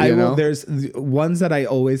you this. There's ones that I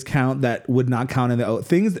always count that would not count in the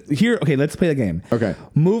things here. Okay, let's play the game. Okay.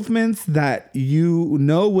 Movements that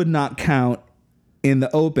would not count in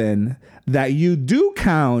the open that you do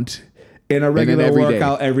count in a regular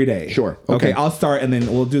workout every day. Sure. Okay. I'll start, and then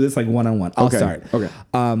we'll do this like one-on-one. I'll start. Okay.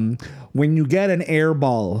 When you get an air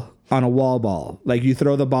ball on a wall ball, like you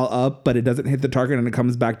throw the ball up, but it doesn't hit the target and it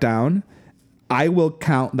comes back down, I will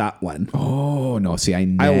count that one. Oh, no. See, I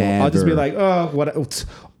never. I will. I'll just be like, oh, what?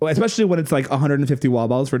 Especially when it's like 150 wall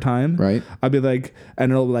balls for time. Right. I'll be like,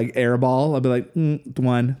 and it'll be like air ball. I'll be like,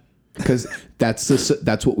 1. Because that's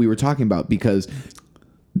what we were talking about. Because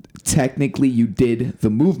technically you did the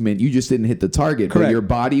movement, you just didn't hit the target. Correct. But your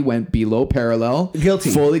body went below parallel.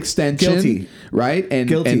 Guilty. Full extension. Guilty. Right? And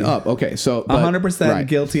guilty. And up. Okay. So 100%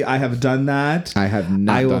 guilty. I have done that. I have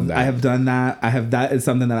not done that. I have done that. That is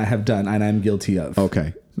something that I have done and I'm guilty of.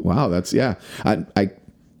 Okay. Wow. That's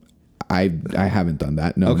I haven't done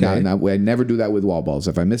that. No, okay. I never do that with wall balls.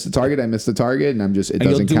 If I miss the target, I miss the target, and it doesn't count.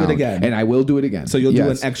 You'll do it again. And I will do it again. So you'll do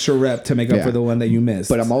an extra rep to make up for the one that you missed.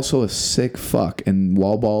 But I'm also a sick fuck, and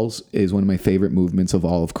wall balls is one of my favorite movements of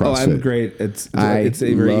all of CrossFit. Oh, I'm great. It's a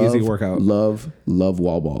very easy workout. Love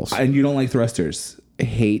wall balls. And you don't like thrusters.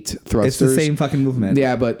 Hate thrusters. It's the same fucking movement.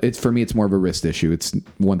 Yeah, but for me, it's more of a wrist issue. It's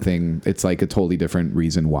one thing. It's like a totally different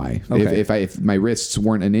reason why. Okay. If my wrists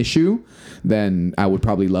weren't an issue, then I would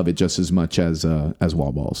probably love it just as much as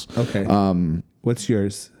wall balls. Okay. What's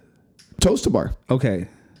yours? Toes to bar. Okay.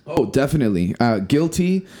 Oh, definitely.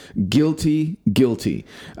 Guilty. And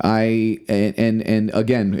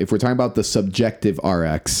again, if we're talking about the subjective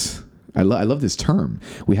RX. I love this term.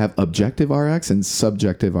 We have objective RX and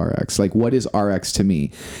subjective RX. Like, what is RX to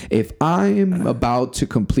me? If I'm about to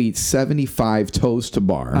complete 75 toes to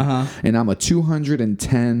bar, and I'm a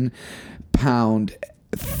 210-pound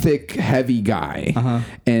thick, heavy guy,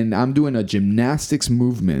 and I'm doing a gymnastics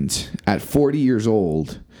movement at 40 years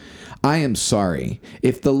old, I am sorry.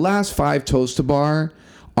 If the last 5 toes to bar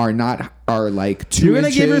are like 2 You're gonna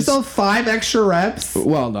inches. give yourself 5 extra reps.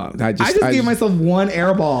 Well, no, I just gave myself 1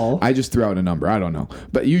 air ball. I just threw out a number. I don't know,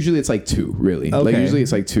 but usually it's like 2. Really, like usually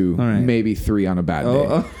it's like 2, maybe 3 on a bad day.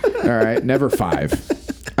 All right, never 5.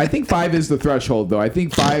 I think 5 is the threshold, though. I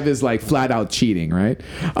think 5 is like flat out cheating, right?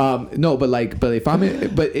 No, but if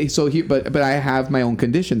I'm, but I have my own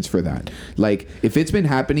conditions for that. Like, if it's been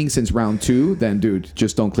happening since round 2, then dude,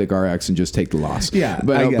 just don't click RX and just take the loss. Yeah,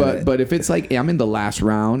 but if it's like I'm in the last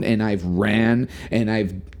round and I've ran and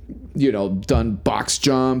I've done box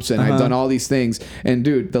jumps and I've done all these things, and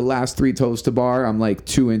dude, the last 3 toes to bar, I'm like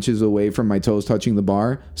 2 inches away from my toes touching the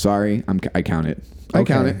bar. Sorry, I count it. I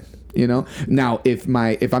count it. Now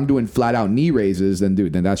if I'm doing flat out knee raises, then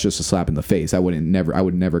that's just a slap in the face. I would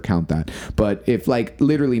never count that. But if like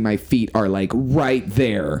literally my feet are like right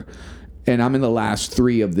there and I'm in the last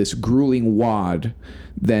 3 of this grueling WOD,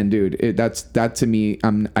 then dude, that to me,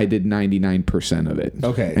 I did 99% of it.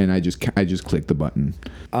 Okay. And I just clicked the button.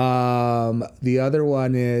 The other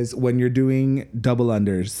one is when you're doing double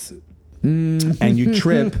unders. And you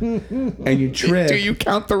trip. Do you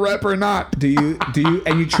count the rep or not? Do you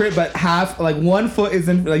and you trip, but half, like 1 foot is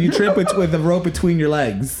in, like you trip with the rope between your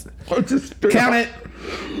legs. Count it.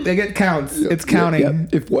 It counts. It's counting.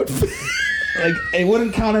 Yep. If what? Like it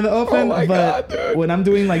wouldn't count in the open, but God, when I'm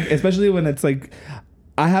doing like, especially when it's like,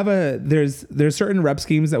 I have there's certain rep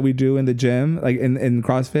schemes that we do in the gym, like in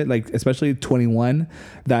CrossFit, like especially 21,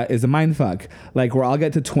 that is a mind fuck. Like where I'll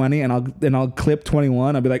get to 20 and I'll clip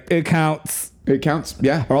 21. I'll be like, it counts. It counts,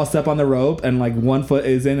 yeah. Or I'll step on the rope and like 1 foot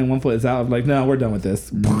is in and 1 foot is out. I'm like, no, we're done with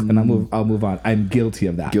this, and I'll move on. I'm guilty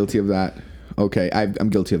of that. Guilty of that. Okay, I'm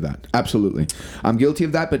guilty of that. Absolutely, I'm guilty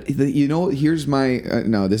of that. But here's my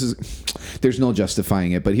there's no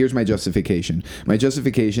justifying it. But here's my justification. My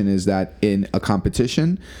justification is that in a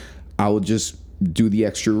competition, I will just do the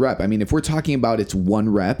extra rep. I mean, if we're talking about it's 1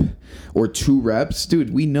 rep or 2 reps,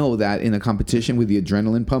 dude, we know that in a competition with the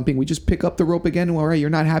adrenaline pumping, we just pick up the rope again. All right, you're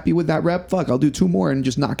not happy with that rep? Fuck, I'll do 2 more and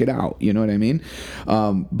just knock it out. You know what I mean?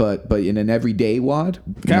 But in an everyday WOD,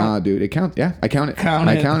 nah, dude, it counts. Yeah, I count it.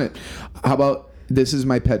 I count it. How about, this is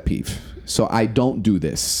my pet peeve. So I don't do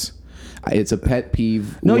this. It's a pet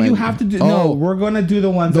peeve. No, you have to do. No, we're gonna do the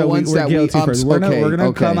ones that we're guilty first. We're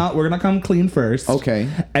gonna come out. We're gonna come clean first. Okay.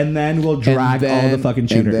 And then we'll drag all the fucking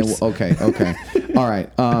cheaters. Okay. All right.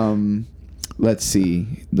 Let's see.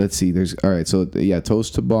 There's all right. So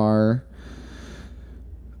toes to bar.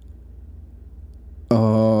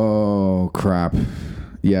 Oh crap!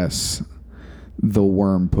 Yes, the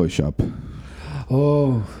worm push up.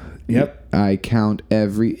 Oh. Yep. I count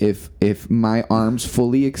if my arms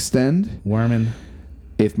fully extend. Worming.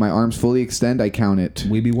 If my arms fully extend, I count it.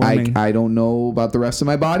 We be worming. I don't know about the rest of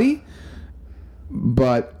my body,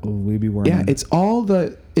 but we be worming. Yeah, it's all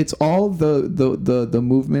the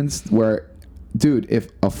movements where, dude, if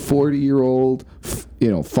a 40-year-old,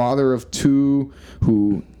 father of 2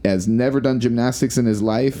 who has never done gymnastics in his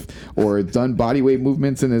life or done body weight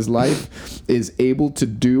movements in his life is able to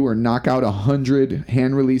do or knock out 100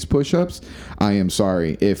 hand release push-ups, I am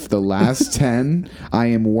sorry. If the last 10 I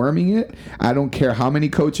am worming it, I don't care how many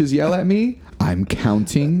coaches yell at me, I'm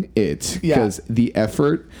counting it because the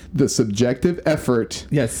effort, the subjective effort,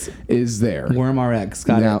 is there. Worm RX,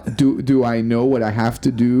 got it. Do I know what I have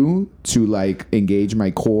to do to like engage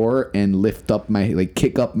my core and lift up my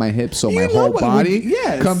kick up my hips so my whole body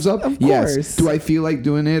comes up? Of yes. Course. Do I feel like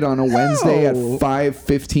doing it on a Wednesday at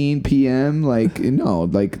 5:15 p.m.? Like no.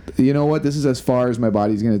 Like you know what? This is as far as my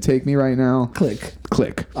body's gonna take me right now. Click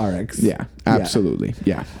RX. Yeah, absolutely.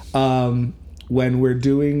 Yeah. When we're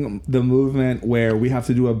doing the movement where we have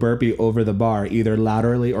to do a burpee over the bar, either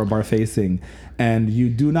laterally or bar facing, and you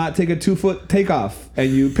do not take a 2-foot takeoff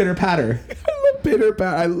and you pitter patter. I love pitter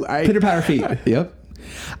patter. Pitter patter feet. Yep.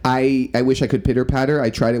 I wish I could pitter patter. I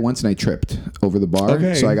tried it once and I tripped over the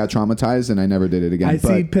bar, so I got traumatized and I never did it again. I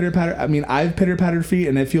see pitter patter. I mean, I've pitter pattered feet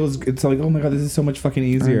and it's like, oh my god, this is so much fucking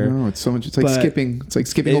easier. I know, it's so much. It's like skipping. It's like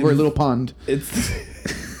skipping over a little pond. It's.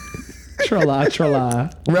 Tra-la.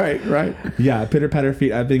 Right. Yeah, pitter patter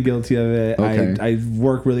feet. I've been guilty of it. Okay. I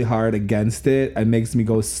work really hard against it. It makes me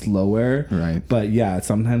go slower. Right. But yeah,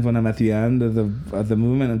 sometimes when I'm at the end of the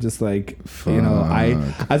movement, I'm just like, fuck. I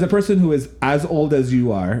as a person who is as old as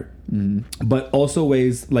you are, but also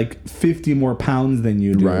weighs like 50 more pounds than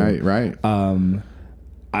you do. Right.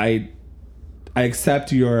 I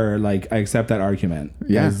accept that argument.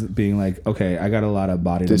 Yeah. As being like, okay, I got a lot of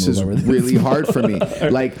body to This move is over this. really hard for me.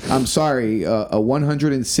 Like, I'm sorry, a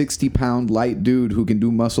 160 pound light dude who can do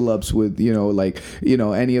muscle ups with,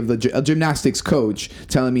 any of the a gymnastics coach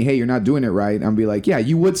telling me, hey, you're not doing it right. I'm be like, yeah,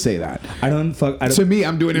 you would say that. To me,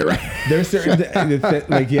 I'm doing it right. There's certain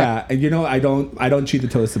I don't cheat the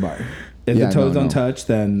toast bar. If the toes don't touch,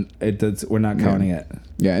 then we're not counting it.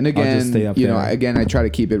 Yeah, and again, I'll just stay up there. I try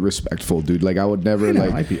to keep it respectful, dude. Like, I would never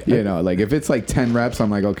like if it's like 10 reps,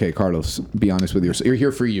 I'm like, okay, Carlos, be honest with yourself. You're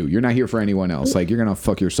here for you. You're not here for anyone else. Like, you're gonna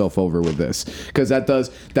fuck yourself over with this, because that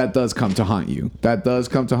does come to haunt you. That does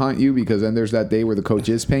come to haunt you, because then there's that day where the coach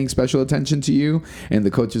is paying special attention to you, and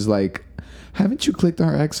the coach is like, haven't you clicked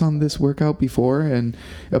RX on this workout before? And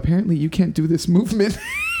apparently you can't do this movement.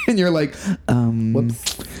 And you're like,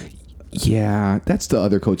 whoops. Yeah, that's the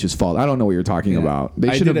other coach's fault. I don't know what you're talking about.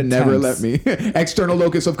 They should have never let me. External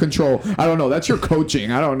locus of control. I don't know. That's your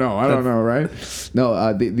coaching. I don't know, right? No,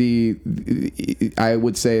 I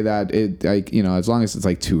would say that as long as it's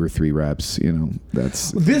like 2 or 3 reps,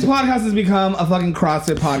 that's. This podcast has become a fucking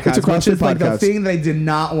CrossFit podcast. It's a CrossFit podcast. Like the thing that I did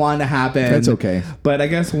not want to happen. That's okay. But I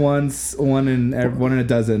guess one in a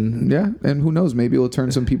dozen. Yeah, and who knows? Maybe we'll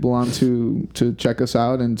turn some people on to check us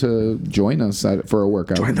out and to join us for a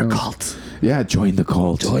workout. Join the cult. Yeah, join the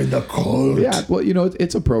cult. Join the cult. Yeah, well,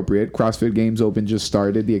 it's appropriate. CrossFit Games Open just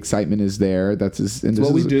started. The excitement is there. That's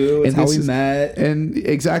what we do. It's how we met. And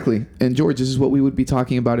exactly. And George, this is what we would be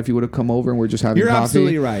talking about if you would have come over and we're just having You're coffee.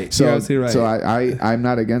 Absolutely right. So, You're absolutely right. So I'm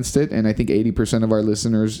not against it. And I think 80% of our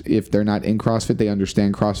listeners, if they're not in CrossFit, they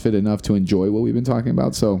understand CrossFit enough to enjoy what we've been talking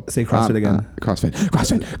about. So say CrossFit again. CrossFit.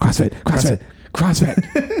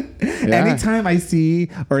 Yeah. Anytime I see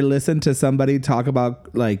or listen to somebody talk about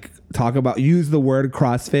use the word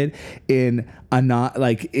CrossFit in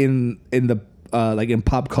in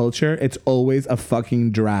pop culture, it's always a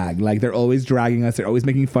fucking drag. Like, they're always dragging us. They're always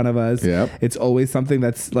making fun of us. Yep. It's always something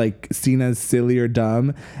that's like seen as silly or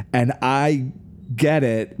dumb. And I get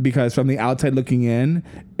it, because from the outside looking in,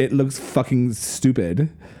 it looks fucking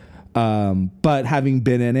stupid. But having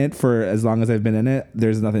been in it for as long as I've been in it,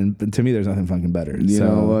 there's nothing fucking better. You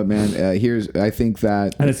know what, man? I think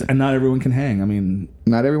that, and not everyone can hang. I mean,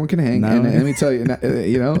 not everyone can hang. And let me tell you,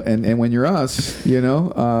 and when you're us,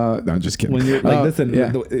 no, I'm just kidding. When you're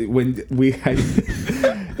when we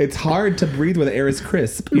it's hard to breathe where the air is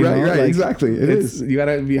crisp. Right, exactly. It is. You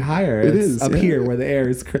gotta be higher. It is up here where the air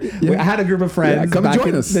is crisp. Yeah. I had a group of friends back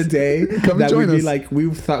in the day that would be like, we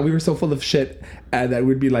thought we were so full of shit, and that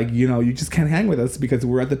would be like, you just can't hang with us because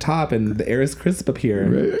we're at the top and the air is crisp up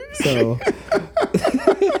here. Right. So.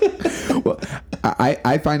 Well,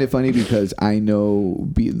 I find it funny because I know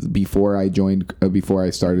before I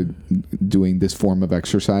started doing this form of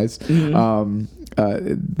exercise,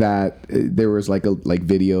 that there was like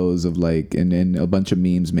videos of and a bunch of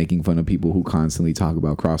memes making fun of people who constantly talk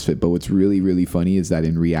about CrossFit. But what's really, really funny is that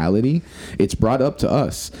in reality, it's brought up to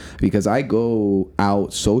us because I go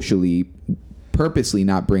out socially purposely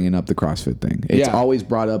not bringing up the CrossFit thing. It's always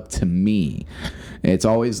brought up to me. It's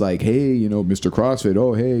always like, hey, Mr. CrossFit.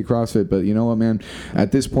 Oh, hey, CrossFit. But you know what, man?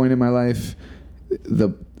 At this point in my life,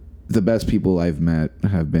 the best people I've met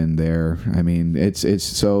have been there. I mean, it's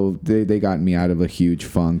so they got me out of a huge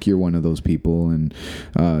funk. You're one of those people, and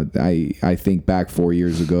I think back 4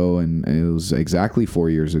 years ago, and it was exactly 4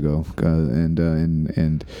 years ago,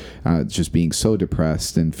 and just being so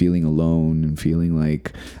depressed and feeling alone and feeling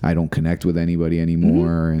like I don't connect with anybody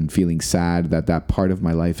anymore, and feeling sad that part of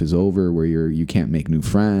my life is over, where you can't make new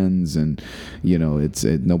friends, and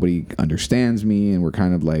nobody understands me, and we're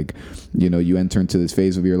kind of like, you enter into this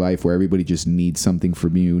phase of your life where everybody just needs something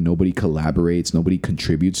from you. Nobody collaborates. Nobody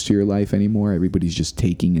contributes to your life anymore. Everybody's just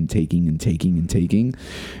taking and taking and taking and taking.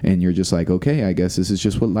 And you're just like, okay, I guess this is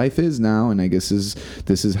just what life is now. And I guess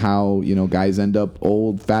this is how, guys end up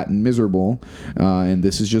old, fat, and miserable. And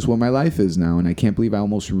this is just what my life is now. And I can't believe I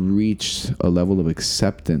almost reached a level of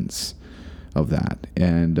acceptance of that.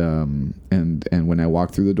 And when I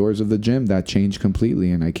walked through the doors of the gym, that changed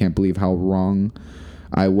completely. And I can't believe how wrong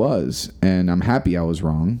I was. And I'm happy I was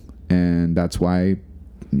wrong. And that's why,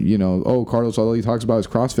 Carlos, although he talks about his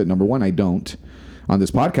CrossFit, number one, I don't. On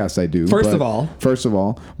this podcast, I do. First of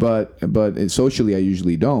all, but socially, I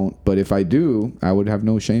usually don't. But if I do, I would have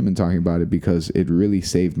no shame in talking about it because it really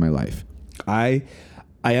saved my life. I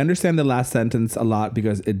understand the last sentence a lot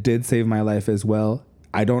because it did save my life as well.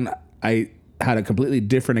 I had a completely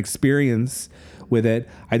different experience with it.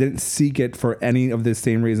 I didn't seek it for any of the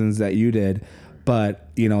same reasons that you did. but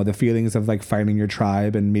you know, the feelings of like finding your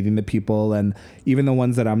tribe and meeting the people, and even the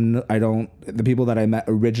ones that the people that I met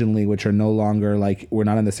originally, which are no longer like, we're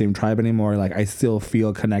not in the same tribe anymore, like I still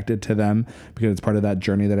feel connected to them because it's part of that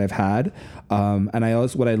journey that I've had. And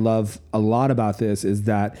what I love a lot about this is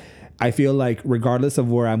that I feel like regardless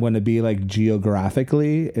of where I'm going to be like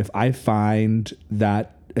geographically, if I find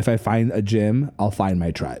a gym, I'll find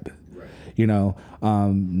my tribe. You know,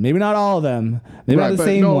 maybe not all of them, maybe not the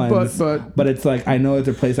same ones, but it's like I know it's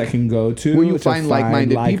a place I can go to. Where you find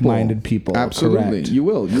like-minded people. Absolutely, correct. You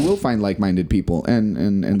will find like-minded people,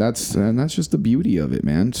 and that's just the beauty of it,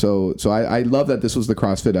 man. So I love that this was the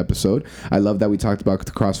CrossFit episode. I love that we talked about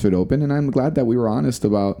the CrossFit Open, and I'm glad that we were honest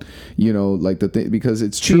about, you know, like the thing, because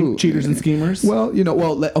it's true. Cheaters and schemers. Well, you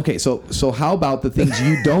know, okay. So how about the things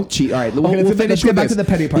you don't cheat? All right, we'll get back to the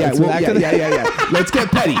petty part. Yeah. Let's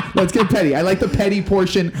get petty. I like the petty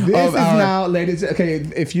portion of now, ladies. Okay,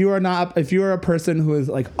 if you are a person who is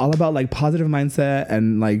like all about like positive mindset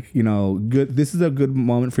and like, you know, good, this is a good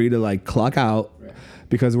moment for you to like clock out,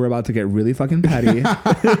 because we're about to get really fucking petty. And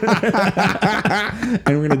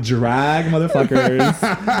we're gonna drag motherfuckers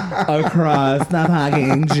across the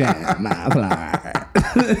fucking gym floor.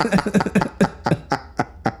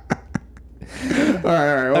 All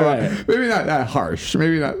right. Maybe not that harsh.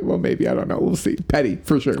 Maybe not. Well, maybe, I don't know. We'll see. Petty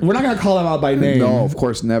for sure. We're not gonna call them out by name. No, of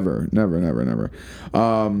course, never.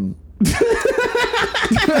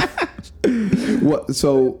 What?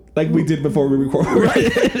 So like we did before we recorded.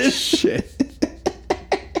 Right. Shit.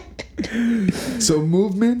 So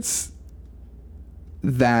movements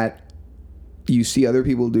that you see other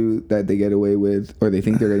people do that they get away with, or they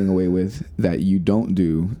think they're getting away with, that you don't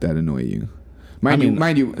do, that annoy you.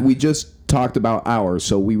 Mind you, we just talked about ours,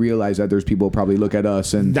 so we realize that there's people who probably look at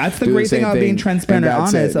us, and that's the great thing about being transparent and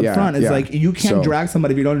honest up front. It's like you can't drag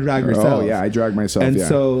somebody if you don't drag yourself. Oh yeah, I drag myself. And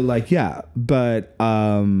so like, yeah, but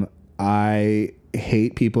I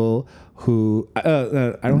hate people who I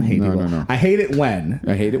don't hate people. No. I hate it when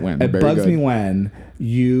it bugs me when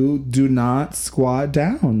you do not squat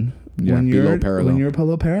down. Yeah, when you're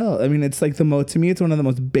below parallel. I mean, it's like to me, it's one of the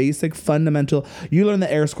most basic, fundamental. You learn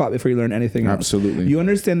the air squat before you learn anything else. Absolutely. You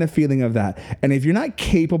understand the feeling of that. And if you're not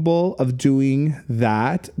capable of doing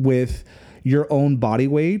that with your own body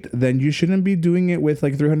weight, then you shouldn't be doing it with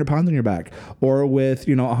like 300 pounds on your back, or with,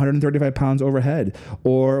 you know, 135 pounds overhead,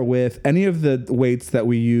 or with any of the weights that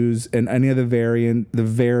we use in any of the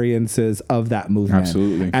variances of that movement.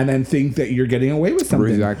 Absolutely. And then think that you're getting away with something.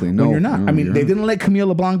 Exactly. No, when you're not. No, I mean, they didn't let Camille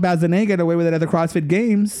LeBlanc-Bazinet get away with it at the CrossFit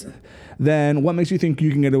Games. Then what makes you think you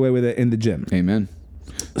can get away with it in the gym? Amen.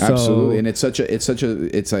 Absolutely. And it's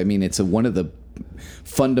one of the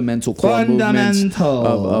fundamental core movements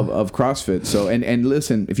of CrossFit. So and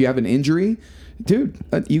listen, if you have an injury, dude,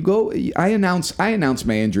 you go. I announce my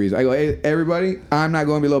injuries. I go, hey, everybody, I'm not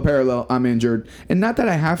going below parallel. I'm injured, and not that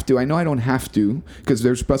I have to. I know I don't have to, because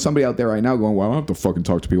there's somebody out there right now going, well, I don't have to fucking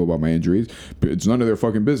talk to people about my injuries. It's none of their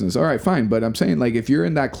fucking business. All right, fine, but I'm saying, like, if you're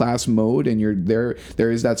in that class mode and you're there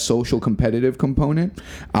is that social competitive component.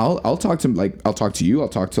 I'll talk to you. I'll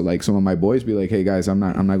talk to like some of my boys. Be like, hey guys, I'm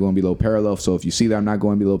not going below parallel. So if you see that I'm not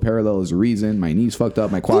going below parallel, there's a reason. My knee's fucked up.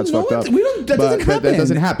 My quad's fucked up. That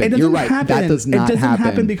doesn't happen. You're right. That doesn't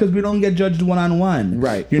happen because we don't get judged one-on-one.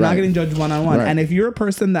 Right. You're not getting judged one-on-one. Right. And if you're a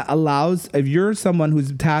person if you're someone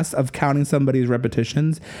who's tasked of counting somebody's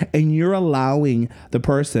repetitions, and you're allowing the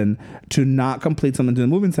person to not complete something to the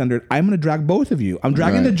movement standard, I'm going to drag both of you. I'm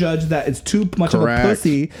dragging the judge that it's too much of a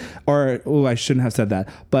pussy, or, I shouldn't have said that,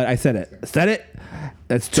 but I said it.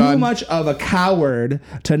 That's too much of a coward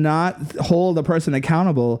to not hold a person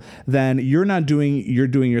accountable. Then you're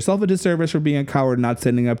doing yourself a disservice for being a coward, not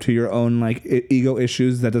standing up to your own like ego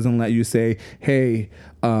issues that doesn't let you say, hey,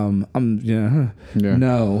 no.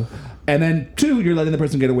 And then 2, you're letting the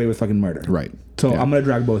person get away with fucking murder. Right. So I'm gonna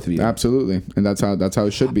drag both of you. Absolutely, and that's how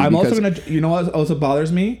it should be. I'm also gonna. You know what also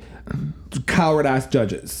bothers me? Coward ass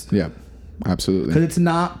judges. Yeah. Absolutely. Because it's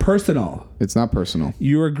not personal. It's not personal.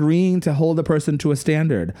 You're agreeing to hold a person to a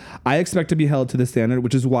standard. I expect to be held to the standard,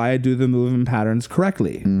 which is why I do the movement patterns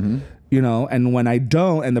correctly. Mm-hmm. You know, and when I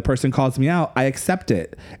don't, and the person calls me out, I accept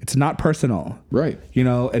it. It's not personal, right? You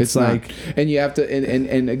know, it's like, not. And you have to,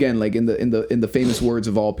 and again, like in the famous words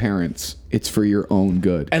of all parents, it's for your own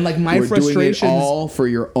good. And like my frustrations, doing it all for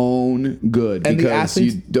your own good, and because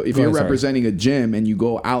if you're representing a gym and you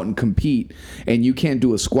go out and compete and you can't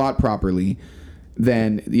do a squat properly,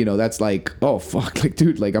 then you know that's like, oh fuck, like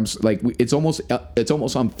dude, like I'm like it's almost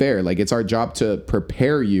unfair. Like it's our job to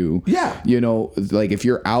prepare you. Yeah. You know, like if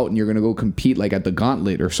you're out and you're gonna go compete like at the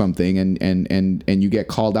gauntlet or something, and you get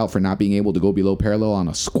called out for not being able to go below parallel on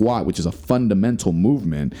a squat, which is a fundamental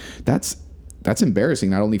movement. That's that's embarrassing,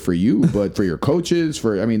 not only for you, but for your coaches,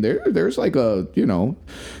 there's like a,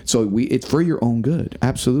 so it's for your own good.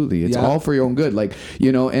 Absolutely. It's all for your own good. Like,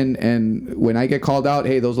 and when I get called out,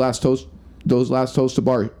 hey, those last toast to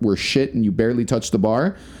bar were shit and you barely touched the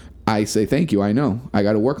bar, I say, thank you. I know I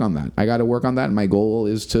got to work on that. And my goal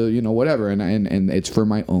is to, whatever. And it's for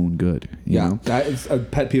my own good. You know? That is a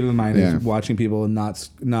pet peeve of mine is watching people not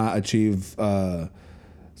achieve,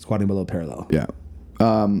 squatting below parallel. Yeah.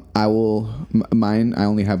 I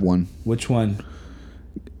only have one. Which one?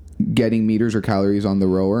 Getting meters or calories on the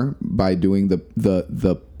rower by doing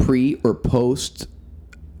the pre or post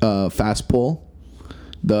fast pull.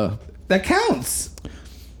 That counts.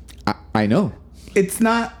 I know. It's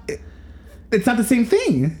not the same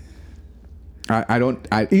thing.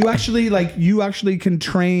 You actually can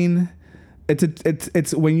train.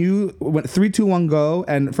 It's when 3, 2, 1 go,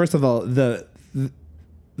 and first of all, the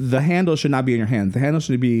handle should not be in your hands. The handle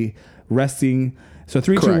should be resting. So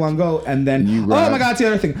 3, 2, 1 go, and then oh my god, it's the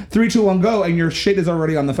other thing. 3, 2, 1 go, and your shit is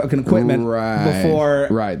already on the fucking equipment before.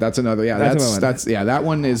 Right, that's another. Yeah, that's that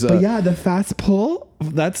one is. But yeah, the fast pull.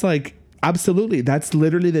 That's like. Absolutely. That's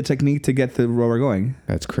literally the technique to get the rower going.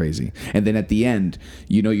 That's crazy. And then at the end,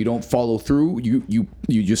 you don't follow through. You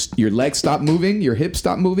just, your legs stop moving, your hips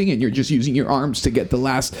stop moving, and you're just using your arms to get the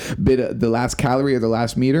last calorie or the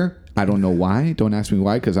last meter. I don't know why. Don't ask me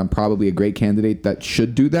why, because I'm probably a great candidate that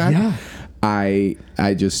should do that. Yeah. I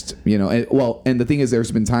just, and the thing is,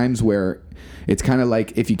 there's been times where it's kind of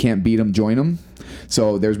like, if you can't beat them, join them.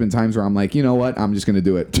 So there's been times where I'm like, you know what, I'm just going to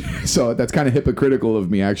do it. So that's kind of hypocritical of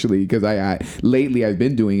me, actually, because lately I've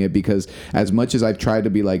been doing it, because as much as I've tried to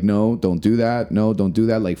be like, no, don't do that. No, don't do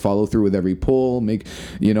that. Like, follow through with every pull.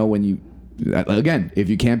 When you, again, if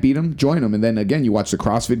you can't beat them, join them. And then again, you watch the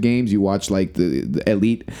CrossFit Games, you watch like the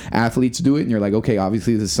elite athletes do it, and you're like, okay,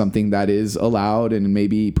 obviously this is something that is allowed and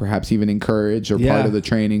maybe perhaps even encouraged or part of the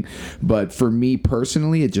training. But for me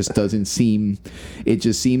personally, it just doesn't seem. It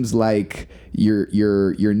just seems like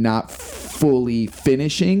you're not fully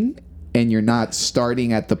finishing, and you're not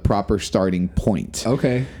starting at the proper starting point.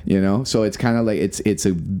 Okay. So it's kind of like it's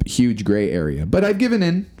a huge gray area. But I've given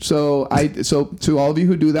in. So to all of you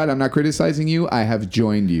who do that, I'm not criticizing you. I have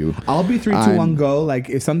joined you. I'll be 3, 2, 1 go. Like,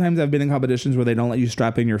 if sometimes I've been in competitions where they don't let you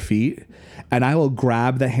strap in your feet, and I will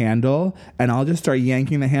grab the handle and I'll just start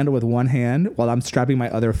yanking the handle with one hand while I'm strapping my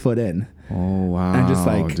other foot in. Oh wow. And just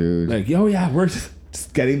like, dude. Like, yo, yeah, we're just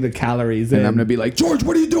getting the calories in. And I'm gonna be like, George,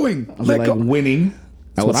 what are you doing? Let go. Winning.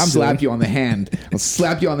 I'll slap you on the hand. I'll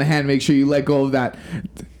slap you on the hand. Make sure you let go of that.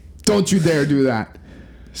 Don't you dare do that.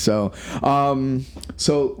 So, I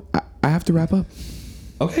have to wrap up.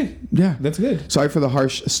 Okay. Yeah, that's good. Sorry for the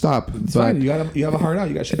harsh stop. It's fine. You have a heart out.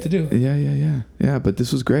 You got shit to do. Yeah. But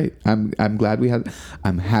this was great. I'm glad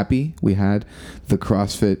I'm happy we had the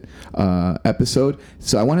CrossFit episode.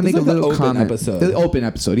 So I want to make a little comment. The open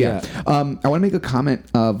episode. Yeah. I want to make a comment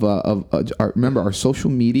of remember our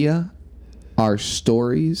social media. Our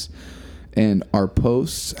stories and our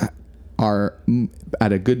posts are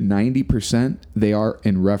at a good 90%. They are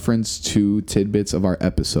in reference to tidbits of our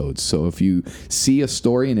episodes. So if you see a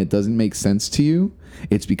story and it doesn't make sense to you,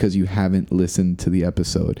 it's because you haven't listened to the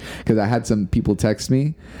episode. Because I had some people text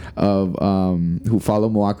me of who follow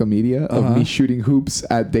Moaka Media of me shooting hoops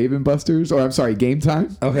at Dave & Buster's, or I'm sorry, Game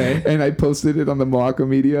Time. Okay. And I posted it on the Moaka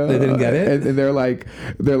Media. They didn't get it, and they're like,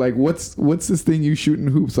 what's this thing you shooting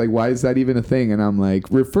hoops? Like, why is that even a thing? And I'm like,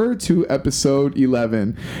 refer to episode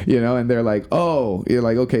 11. And they're like, oh, you're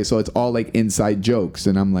like, okay, so it's all like inside jokes.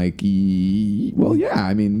 And I'm like, well, yeah.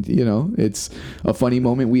 I mean, it's a funny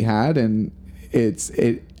moment we had, and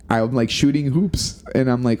I'm like shooting hoops, and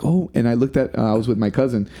I'm like, oh, and I looked at, I was with my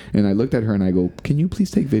cousin, and I looked at her and I go, can you please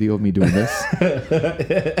take video of me doing this?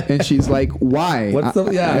 And she's like, why?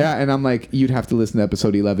 Yeah. And I'm like, you'd have to listen to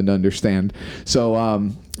episode 11 to understand. So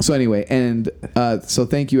anyway, and so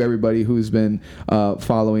thank you everybody who's been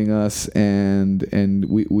following us, and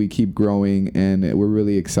we keep growing, and we're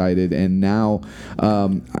really excited. And now,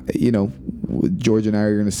 George and I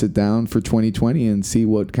are going to sit down for 2020 and see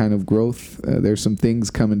what kind of growth. There's some things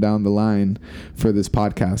coming down the line for this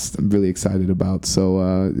podcast I'm really excited about.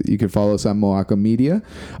 So you can follow us on Moaka Media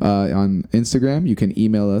on Instagram. You can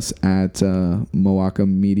email us at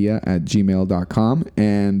moakamedia@gmail.com.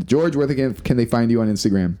 And George, where can they find you on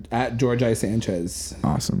Instagram? At George I. Sanchez.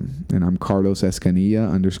 Awesome. And I'm Carlos Escanilla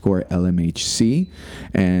 _LMHC.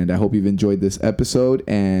 And I hope you've enjoyed this episode.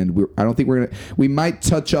 And we might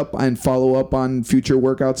touch up and follow up on future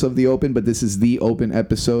workouts of the Open, but this is the Open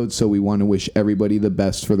episode, so we want to wish everybody the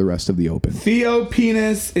best for the rest of the Open. Theo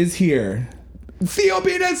Penis is here. Theo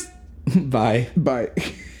Penis! Bye. Bye.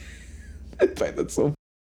 I find that so